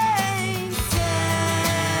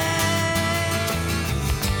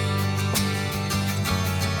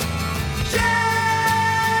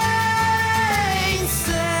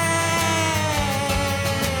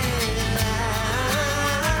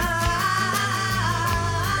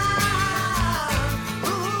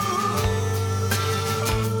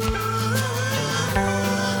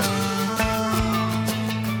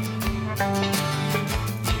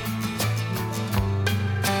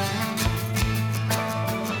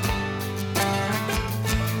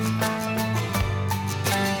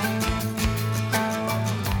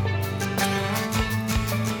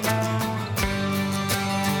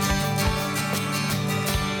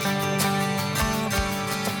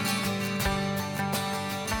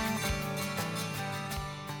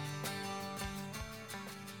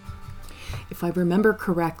If I remember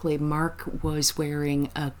correctly, Mark was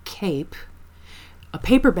wearing a cape, a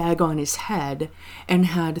paper bag on his head, and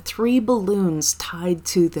had 3 balloons tied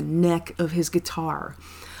to the neck of his guitar.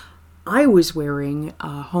 I was wearing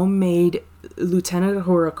a homemade Lieutenant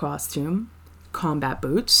Uhura costume, combat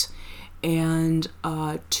boots, and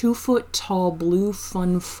a 2-foot-tall blue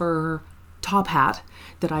fun fur top hat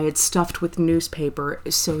that I had stuffed with newspaper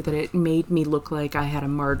so that it made me look like I had a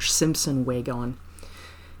Marge Simpson wig on.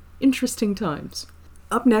 Interesting times.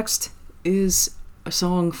 Up next is a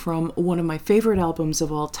song from one of my favorite albums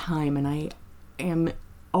of all time, and I am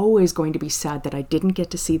always going to be sad that I didn't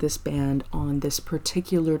get to see this band on this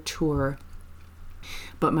particular tour.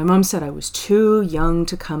 But my mom said I was too young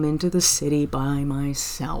to come into the city by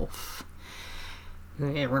myself.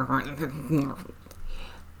 From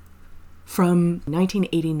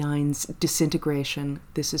 1989's Disintegration,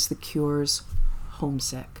 this is The Cure's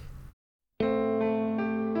Homesick.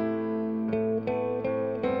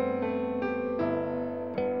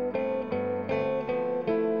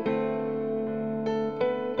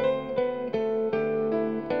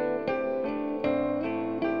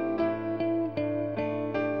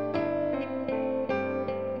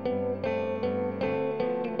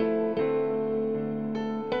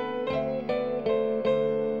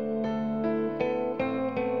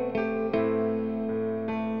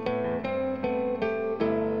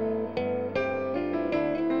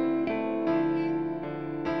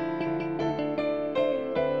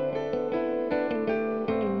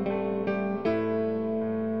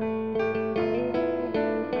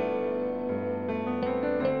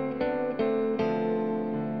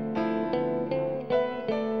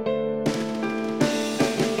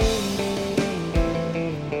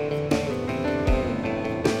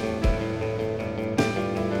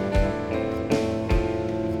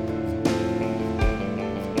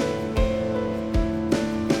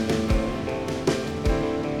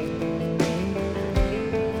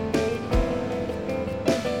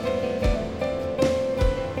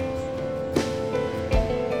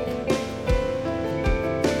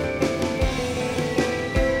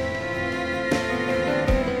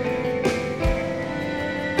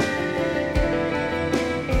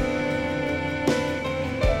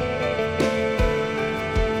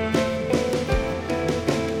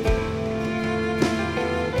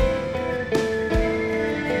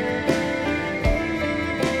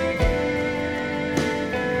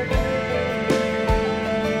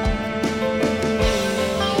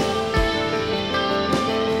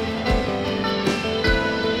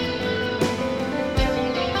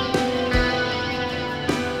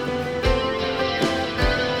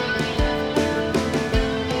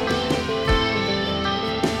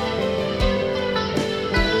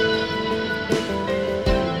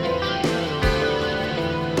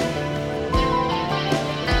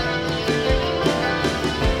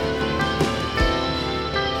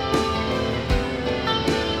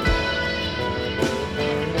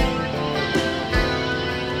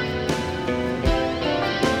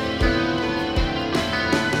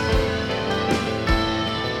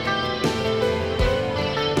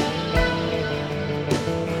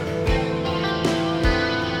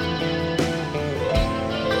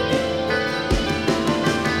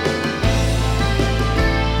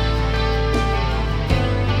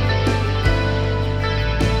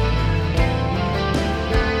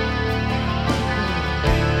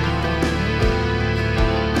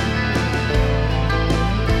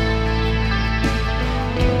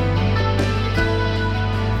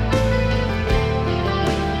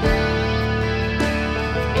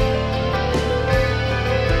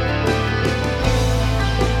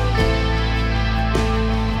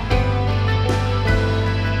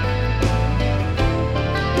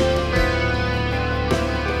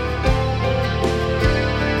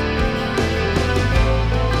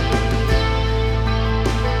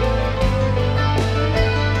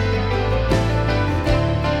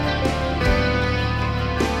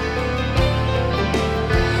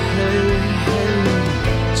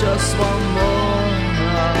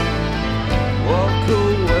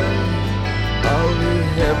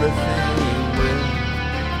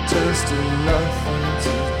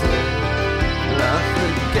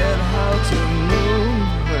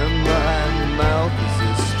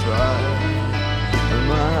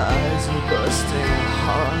 bursting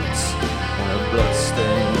heart and a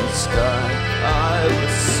bloodstained sky. I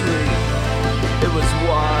was sweet, it was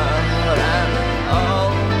wild, and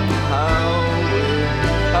oh, how weird.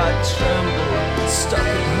 I trembled, stuck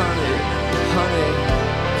in honey, honey,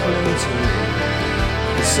 cling to me.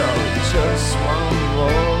 So just one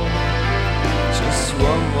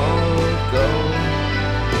more go,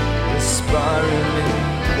 inspiring me,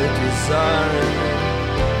 the desiring me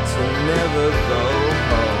to never go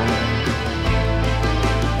home.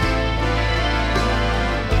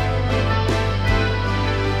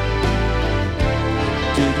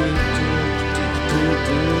 Do do do do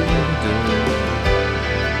do do.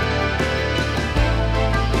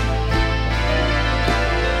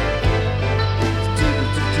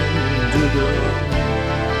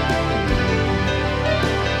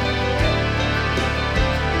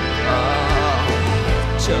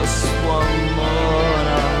 Just one more and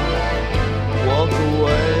I'll walk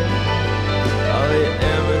away. I'll be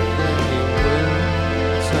everything you will,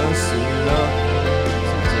 turns to nothing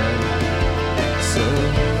today. So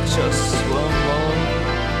just one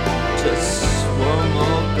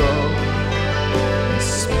more go,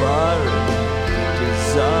 inspiring,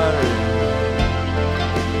 desiring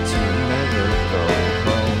to never go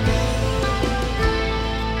home.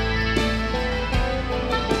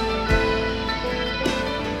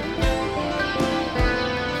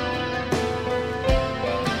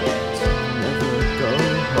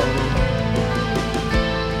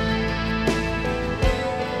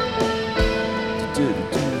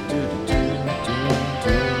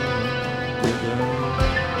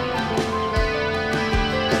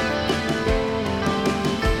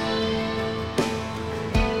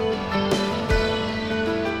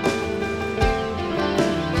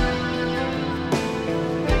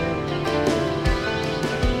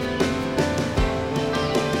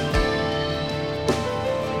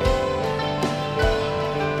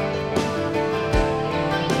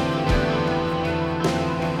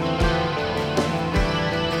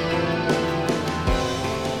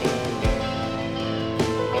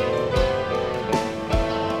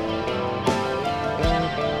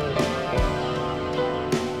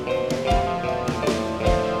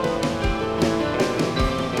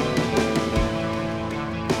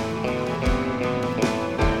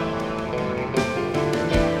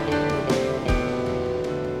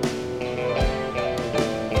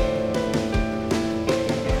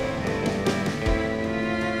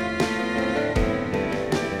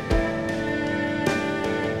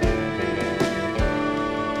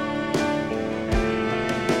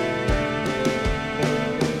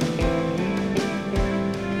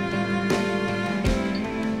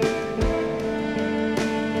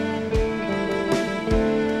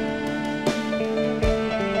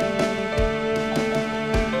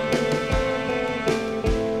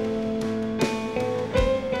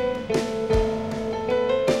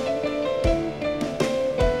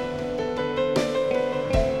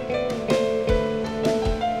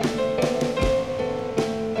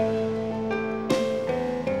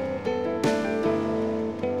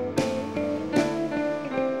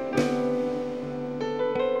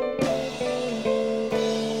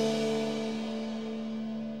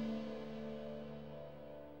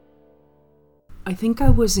 I think I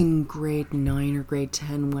was in grade 9 or grade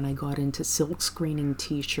 10 when I got into silk screening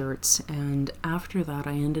t-shirts, and after that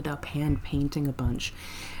I ended up hand painting a bunch.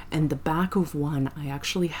 And the back of one, I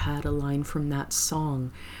actually had a line from that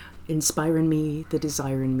song, inspiring me, the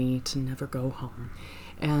desire in me to never go home.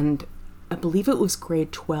 And I believe it was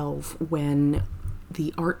grade 12 when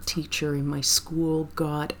the art teacher in my school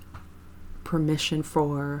got permission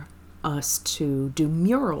for us to do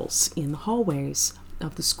murals in the hallways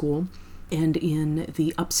of the school. And in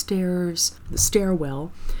the upstairs, the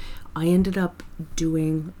stairwell, I ended up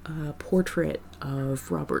doing a portrait of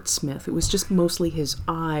Robert Smith. It was just mostly his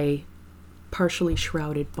eye, partially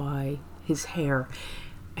shrouded by his hair.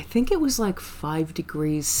 I think it was like 5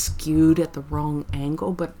 degrees skewed at the wrong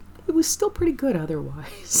angle, but it was still pretty good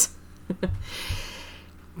otherwise.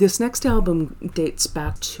 This next album dates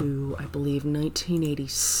back to, I believe,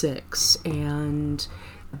 1986, and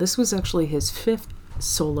this was actually his 5th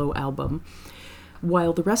solo album.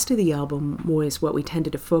 While the rest of the album was what we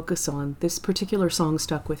tended to focus on, this particular song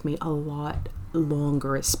stuck with me a lot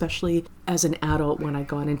longer, especially as an adult when I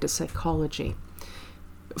got into psychology.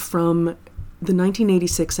 From the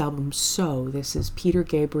 1986 album So, this is Peter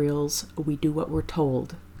Gabriel's We Do What We're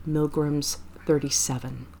Told, Milgram's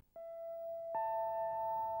 37.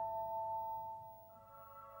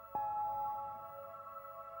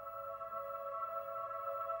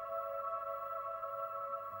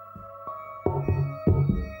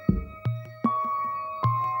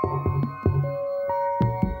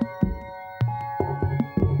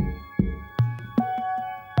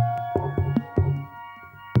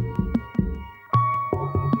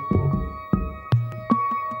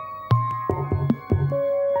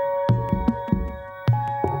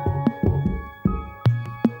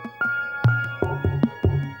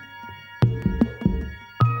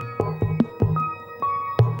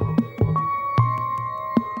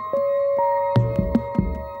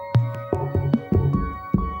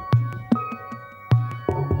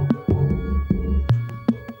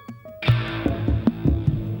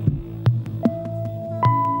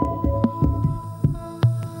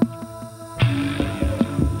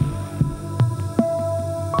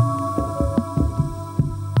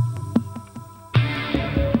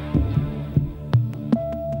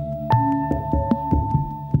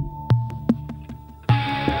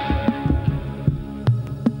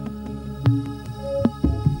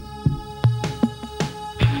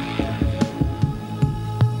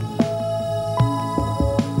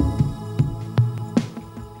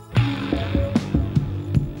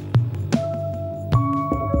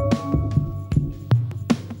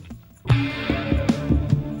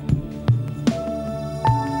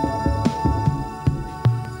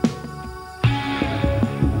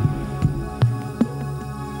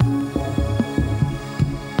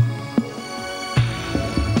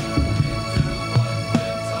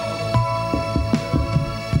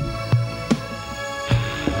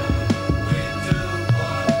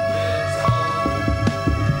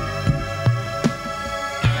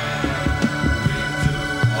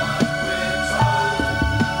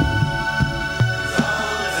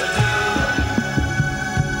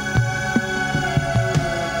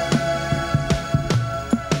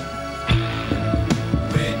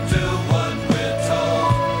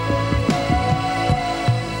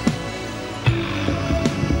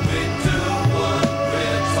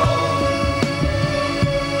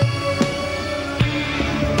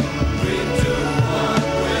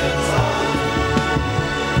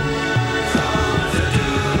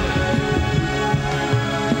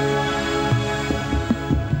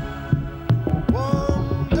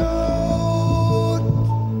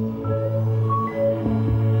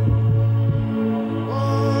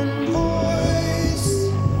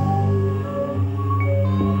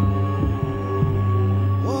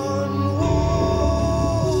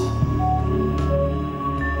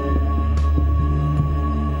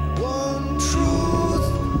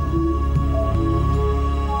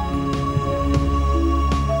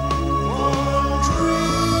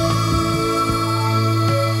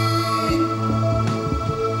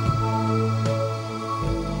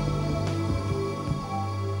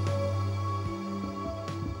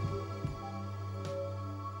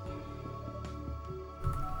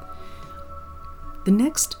 The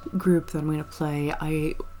next group that I'm going to play,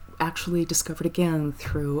 I actually discovered again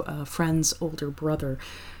through a friend's older brother.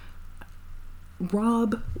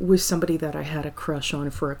 Rob was somebody that I had a crush on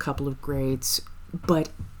for a couple of grades, but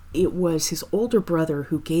it was his older brother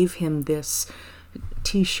who gave him this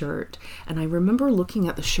t-shirt, and I remember looking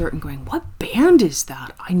at the shirt and going, what band is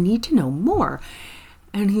that? I need to know more.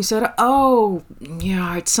 And he said, oh,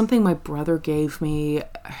 yeah, it's something my brother gave me.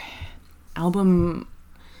 Album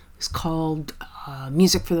is called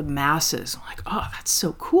Music for the Masses. I'm like, oh, that's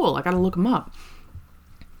so cool. I gotta look them up.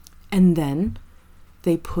 And then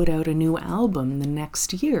they put out a new album the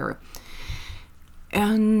next year.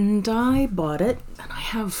 And I bought it, and I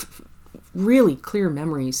have really clear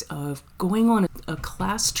memories of going on a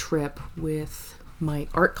class trip with my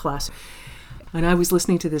art class. And I was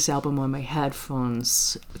listening to this album on my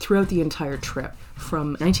headphones throughout the entire trip.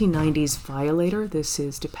 From 1990's Violator, this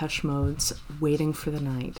is Depeche Mode's Waiting for the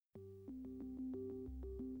Night.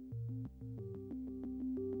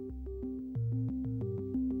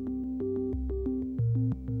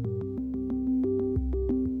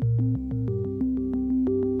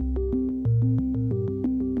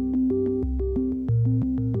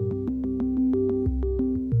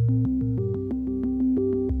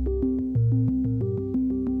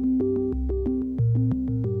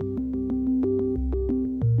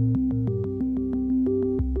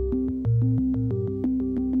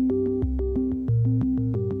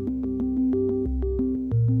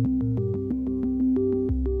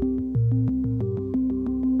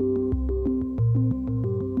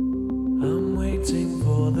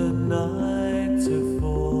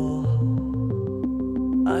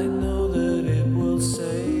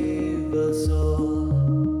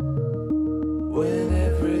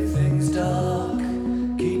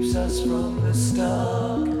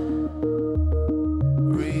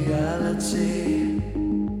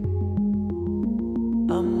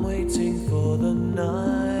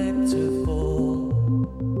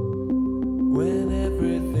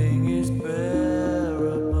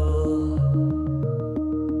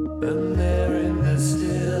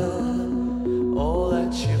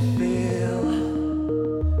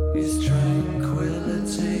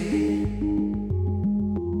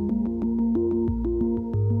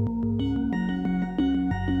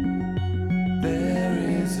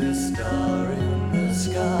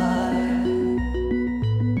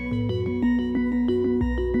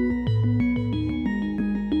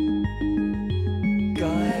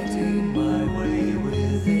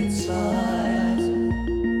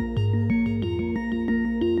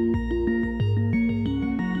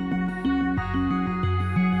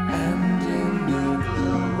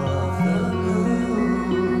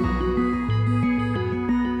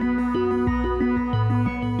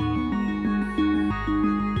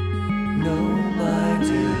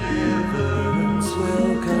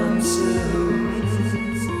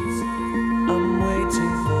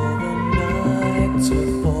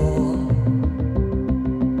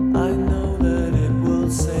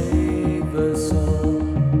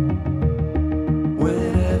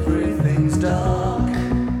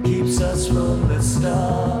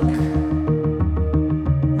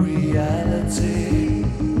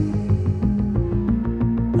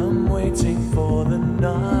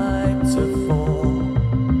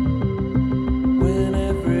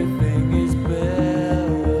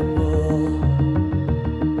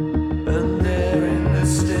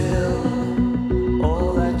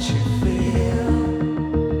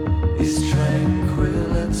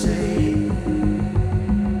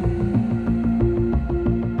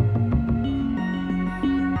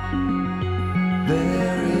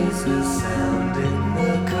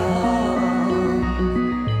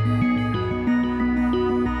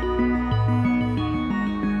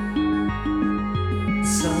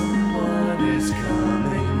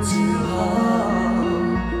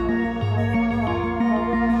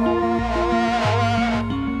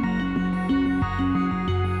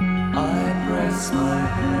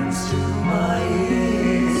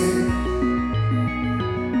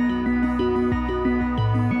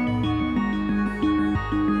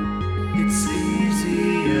 It's easy.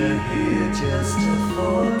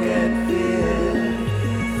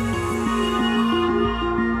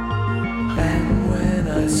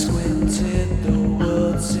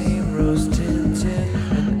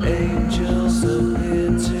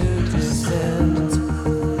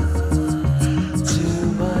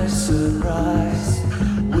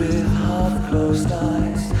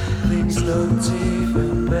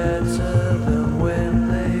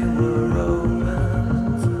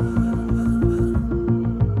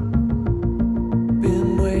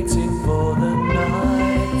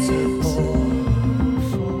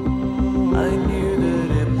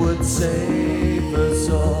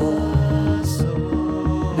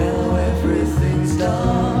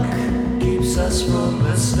 us from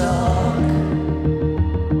the stark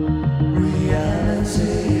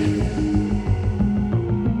reality.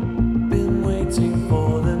 Been waiting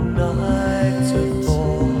for the night to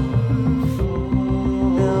fall.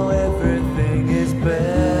 Now everything is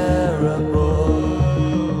bearable,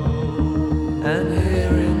 and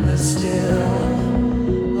here in the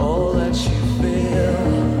still, all that you feel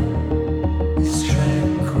is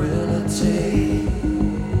tranquility.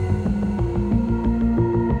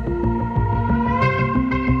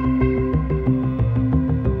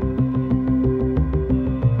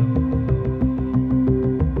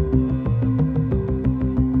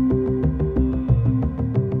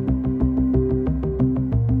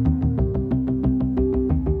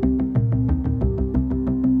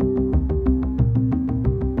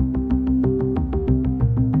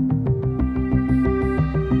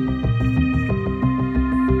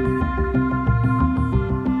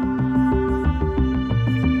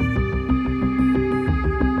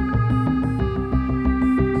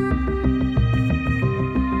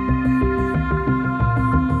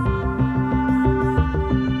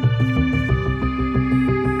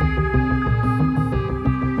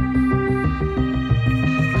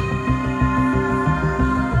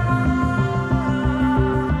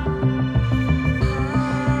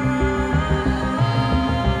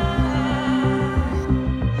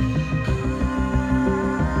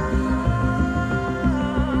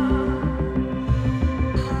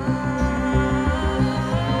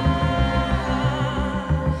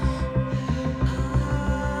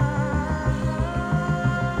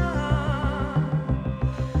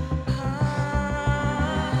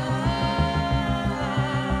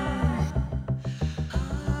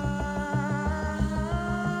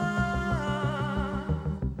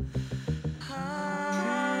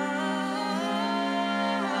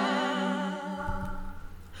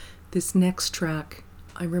 This next track,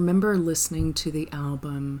 I remember listening to the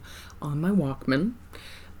album on my Walkman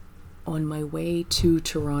on my way to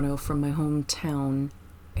Toronto from my hometown,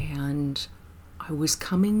 and I was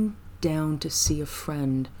coming down to see a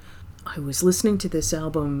friend. I was listening to this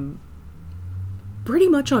album pretty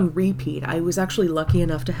much on repeat. I was actually lucky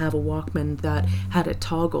enough to have a Walkman that had a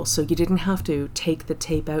toggle, so you didn't have to take the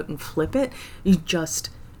tape out and flip it. You just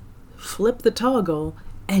flip the toggle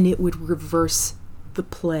and it would reverse the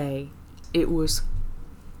play. It was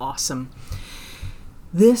awesome.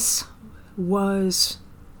 This was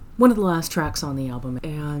one of the last tracks on the album,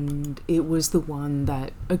 and it was the one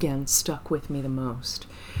that, again, stuck with me the most.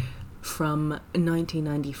 From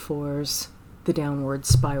 1994's The Downward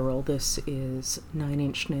Spiral, this is 9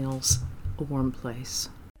 Inch Nails' A Warm Place.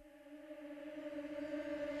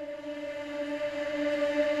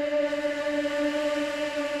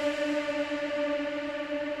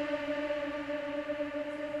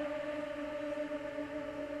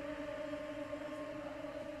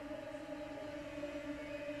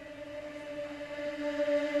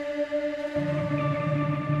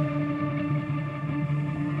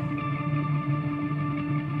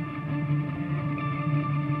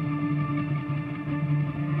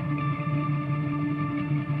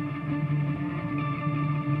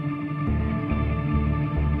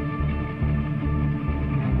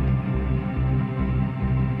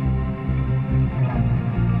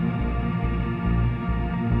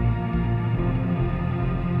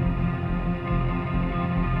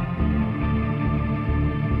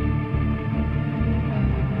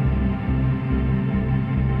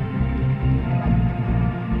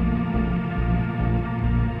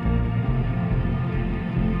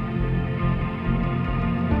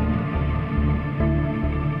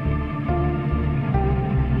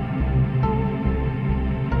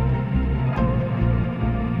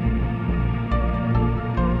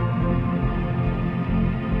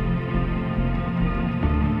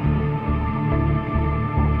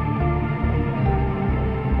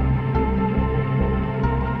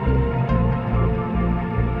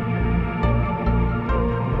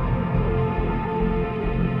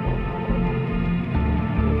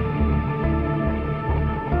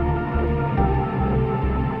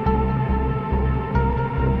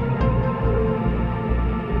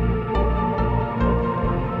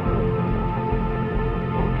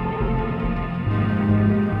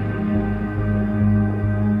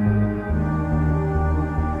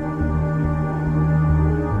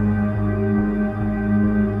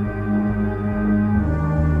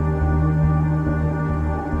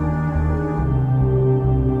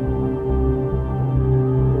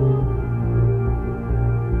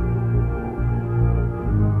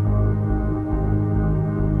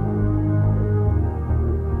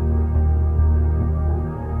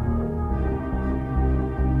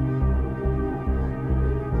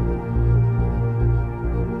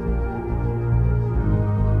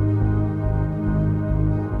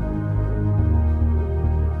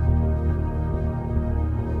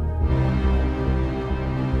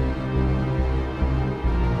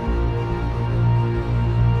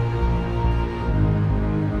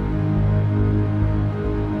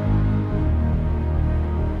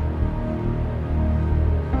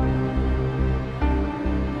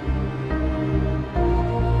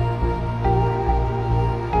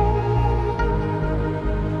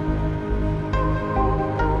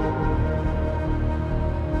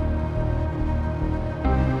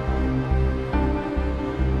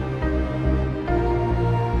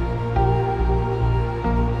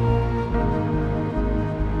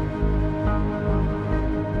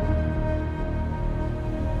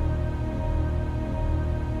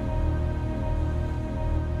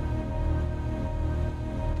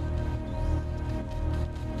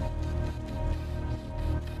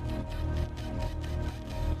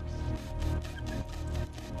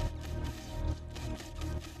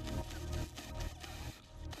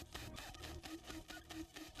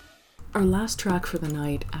 Our last track for the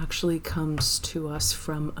night actually comes to us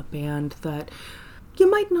from a band that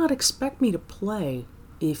you might not expect me to play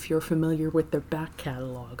if you're familiar with their back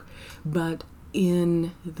catalog, but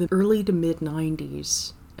in the early to mid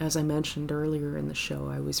 90s, as I mentioned earlier in the show,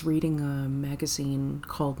 I was reading a magazine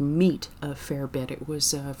called Meat a fair bit. It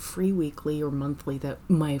was a free weekly or monthly that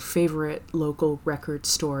my favorite local record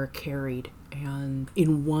store carried. And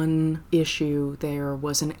in one issue, there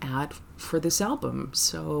was an ad for this album.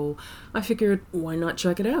 So I figured, why not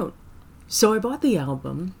check it out? So I bought the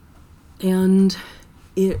album, and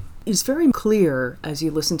it is very clear as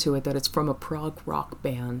you listen to it that it's from a prog rock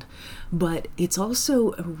band, but it's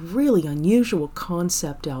also a really unusual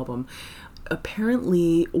concept album.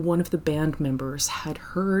 Apparently, one of the band members had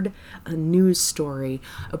heard a news story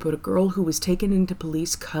about a girl who was taken into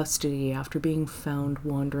police custody after being found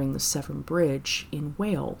wandering the Severn Bridge in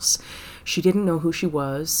Wales. She didn't know who she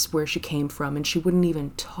was, where she came from, and she wouldn't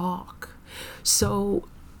even talk. So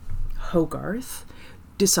Hogarth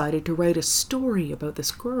decided to write a story about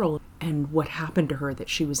this girl and what happened to her that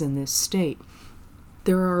she was in this state.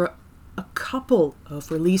 There are a couple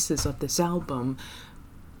of releases of this album,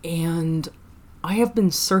 and I have been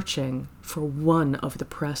searching for one of the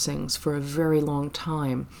pressings for a very long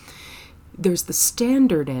time. There's the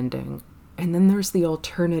standard ending, and then there's the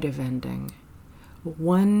alternative ending.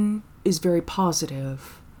 One is very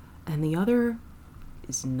positive, and the other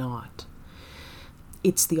is not.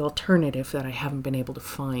 It's the alternative that I haven't been able to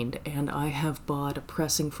find, and I have bought a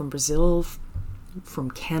pressing from Brazil, from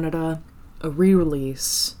Canada, a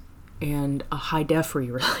re-release, and a high-def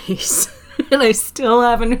re-release. And I still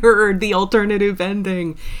haven't heard the alternative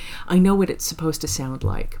ending. I know what it's supposed to sound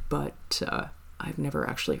like, but I've never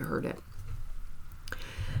actually heard it.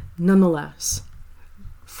 Nonetheless,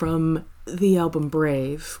 from the album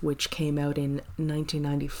Brave, which came out in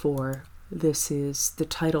 1994, this is the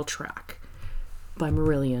title track by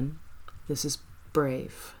Marillion. This is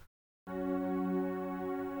Brave.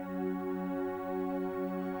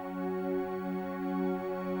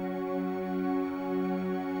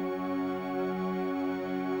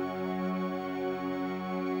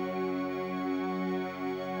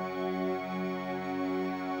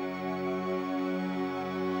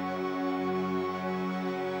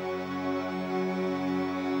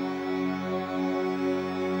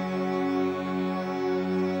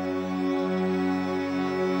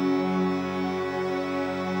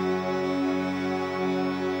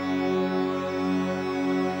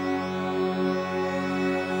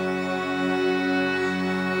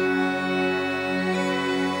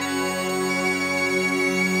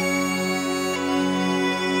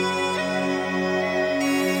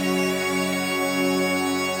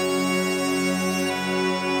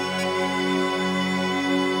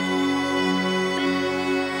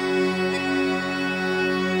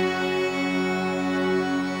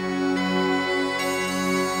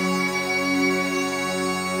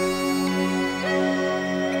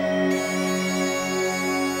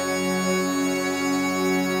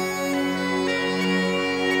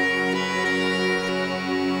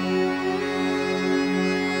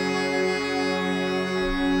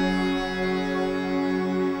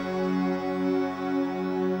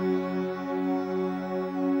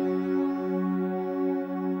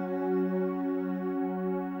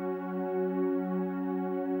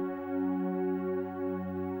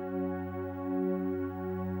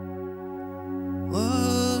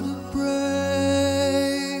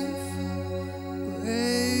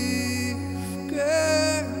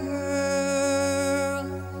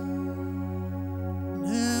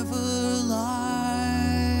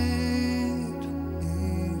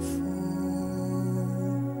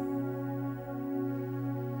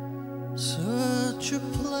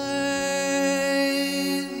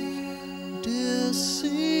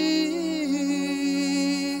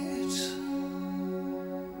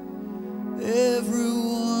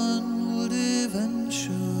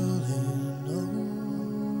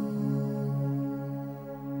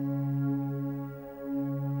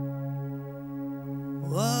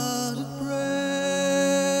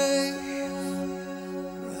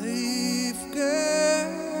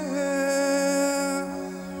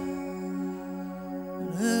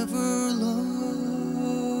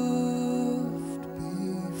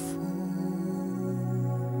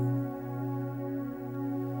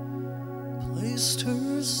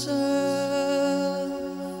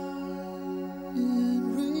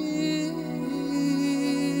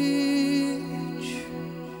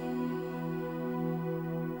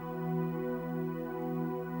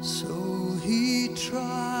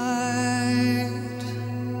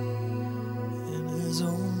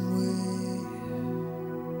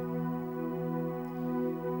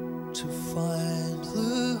 To find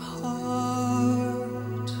the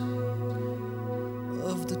heart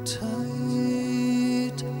of the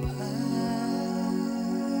tight packed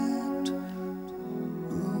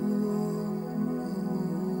rooms.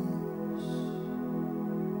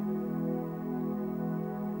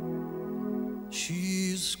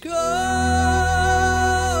 She's gone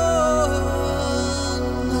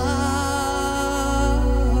now.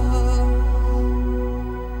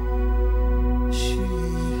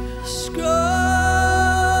 She's gone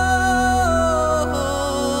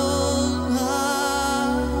now.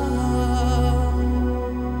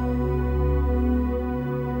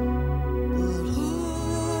 But oh,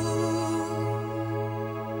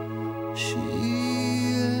 she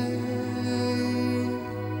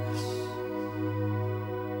aches.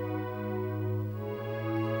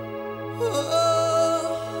 Oh,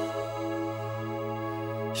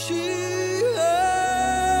 she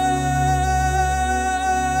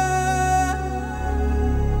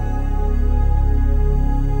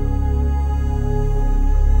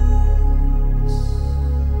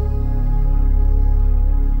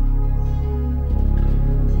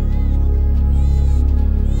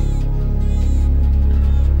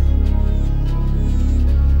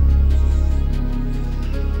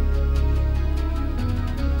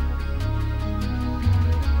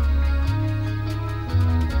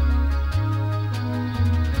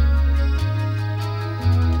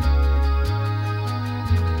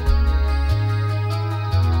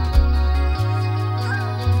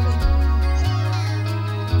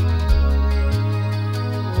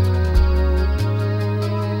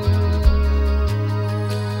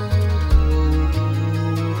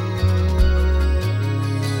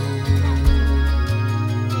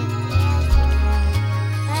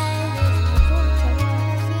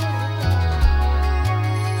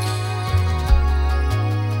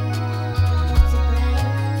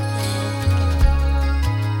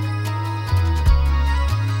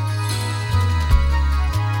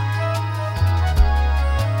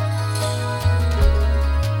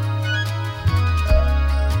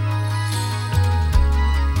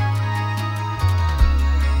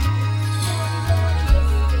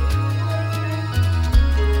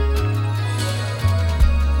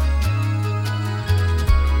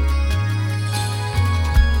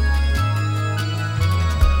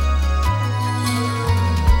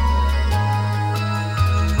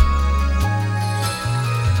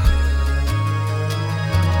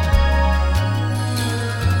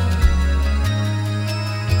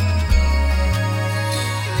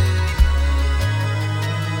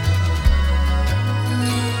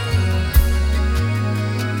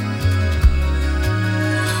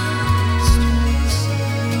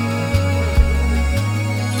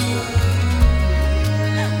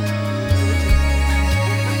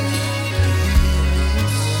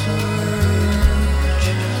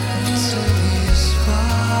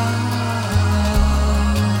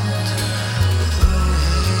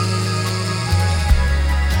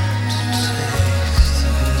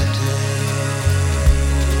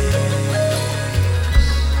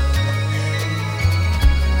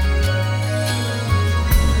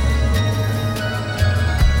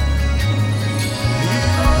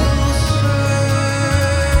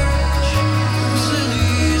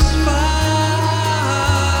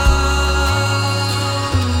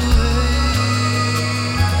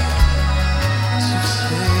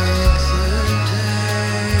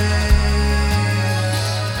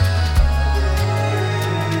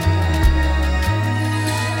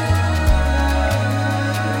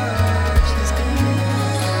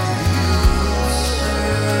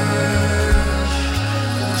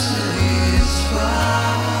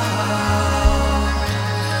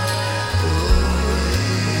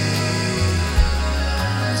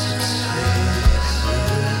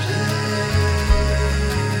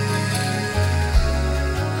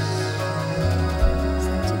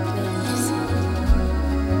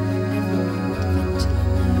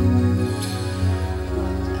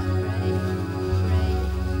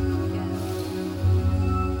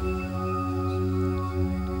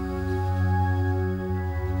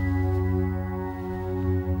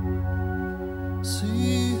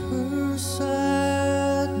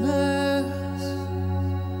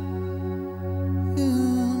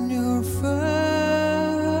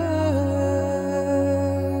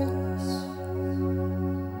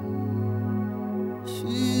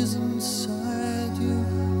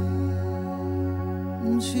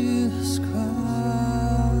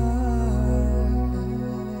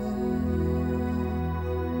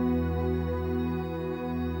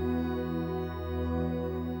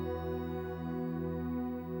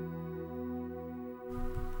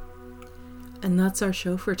And that's our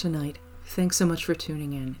show for tonight. Thanks so much for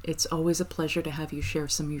tuning in. It's always a pleasure to have you share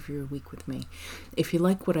some of your week with me. If you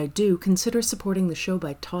like what I do, consider supporting the show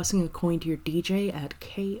by tossing a coin to your DJ at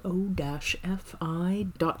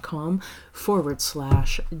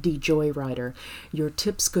ko-fi.com/DJoyRider. Your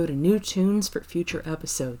tips go to new tunes for future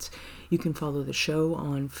episodes. You can follow the show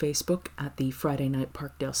on Facebook at the Friday Night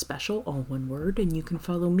Parkdale Special, all one word, and you can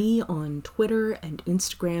follow me on Twitter and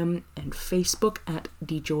Instagram and Facebook at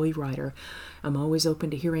DJoyRider. I'm always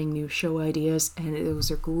open to hearing new show ideas, and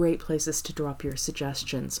those are great places to drop your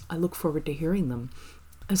suggestions. I look forward to hearing them.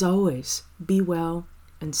 As always, be well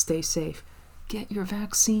and stay safe. Get your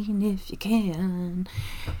vaccine if you can.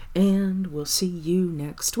 And we'll see you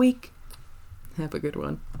next week. Have a good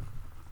one.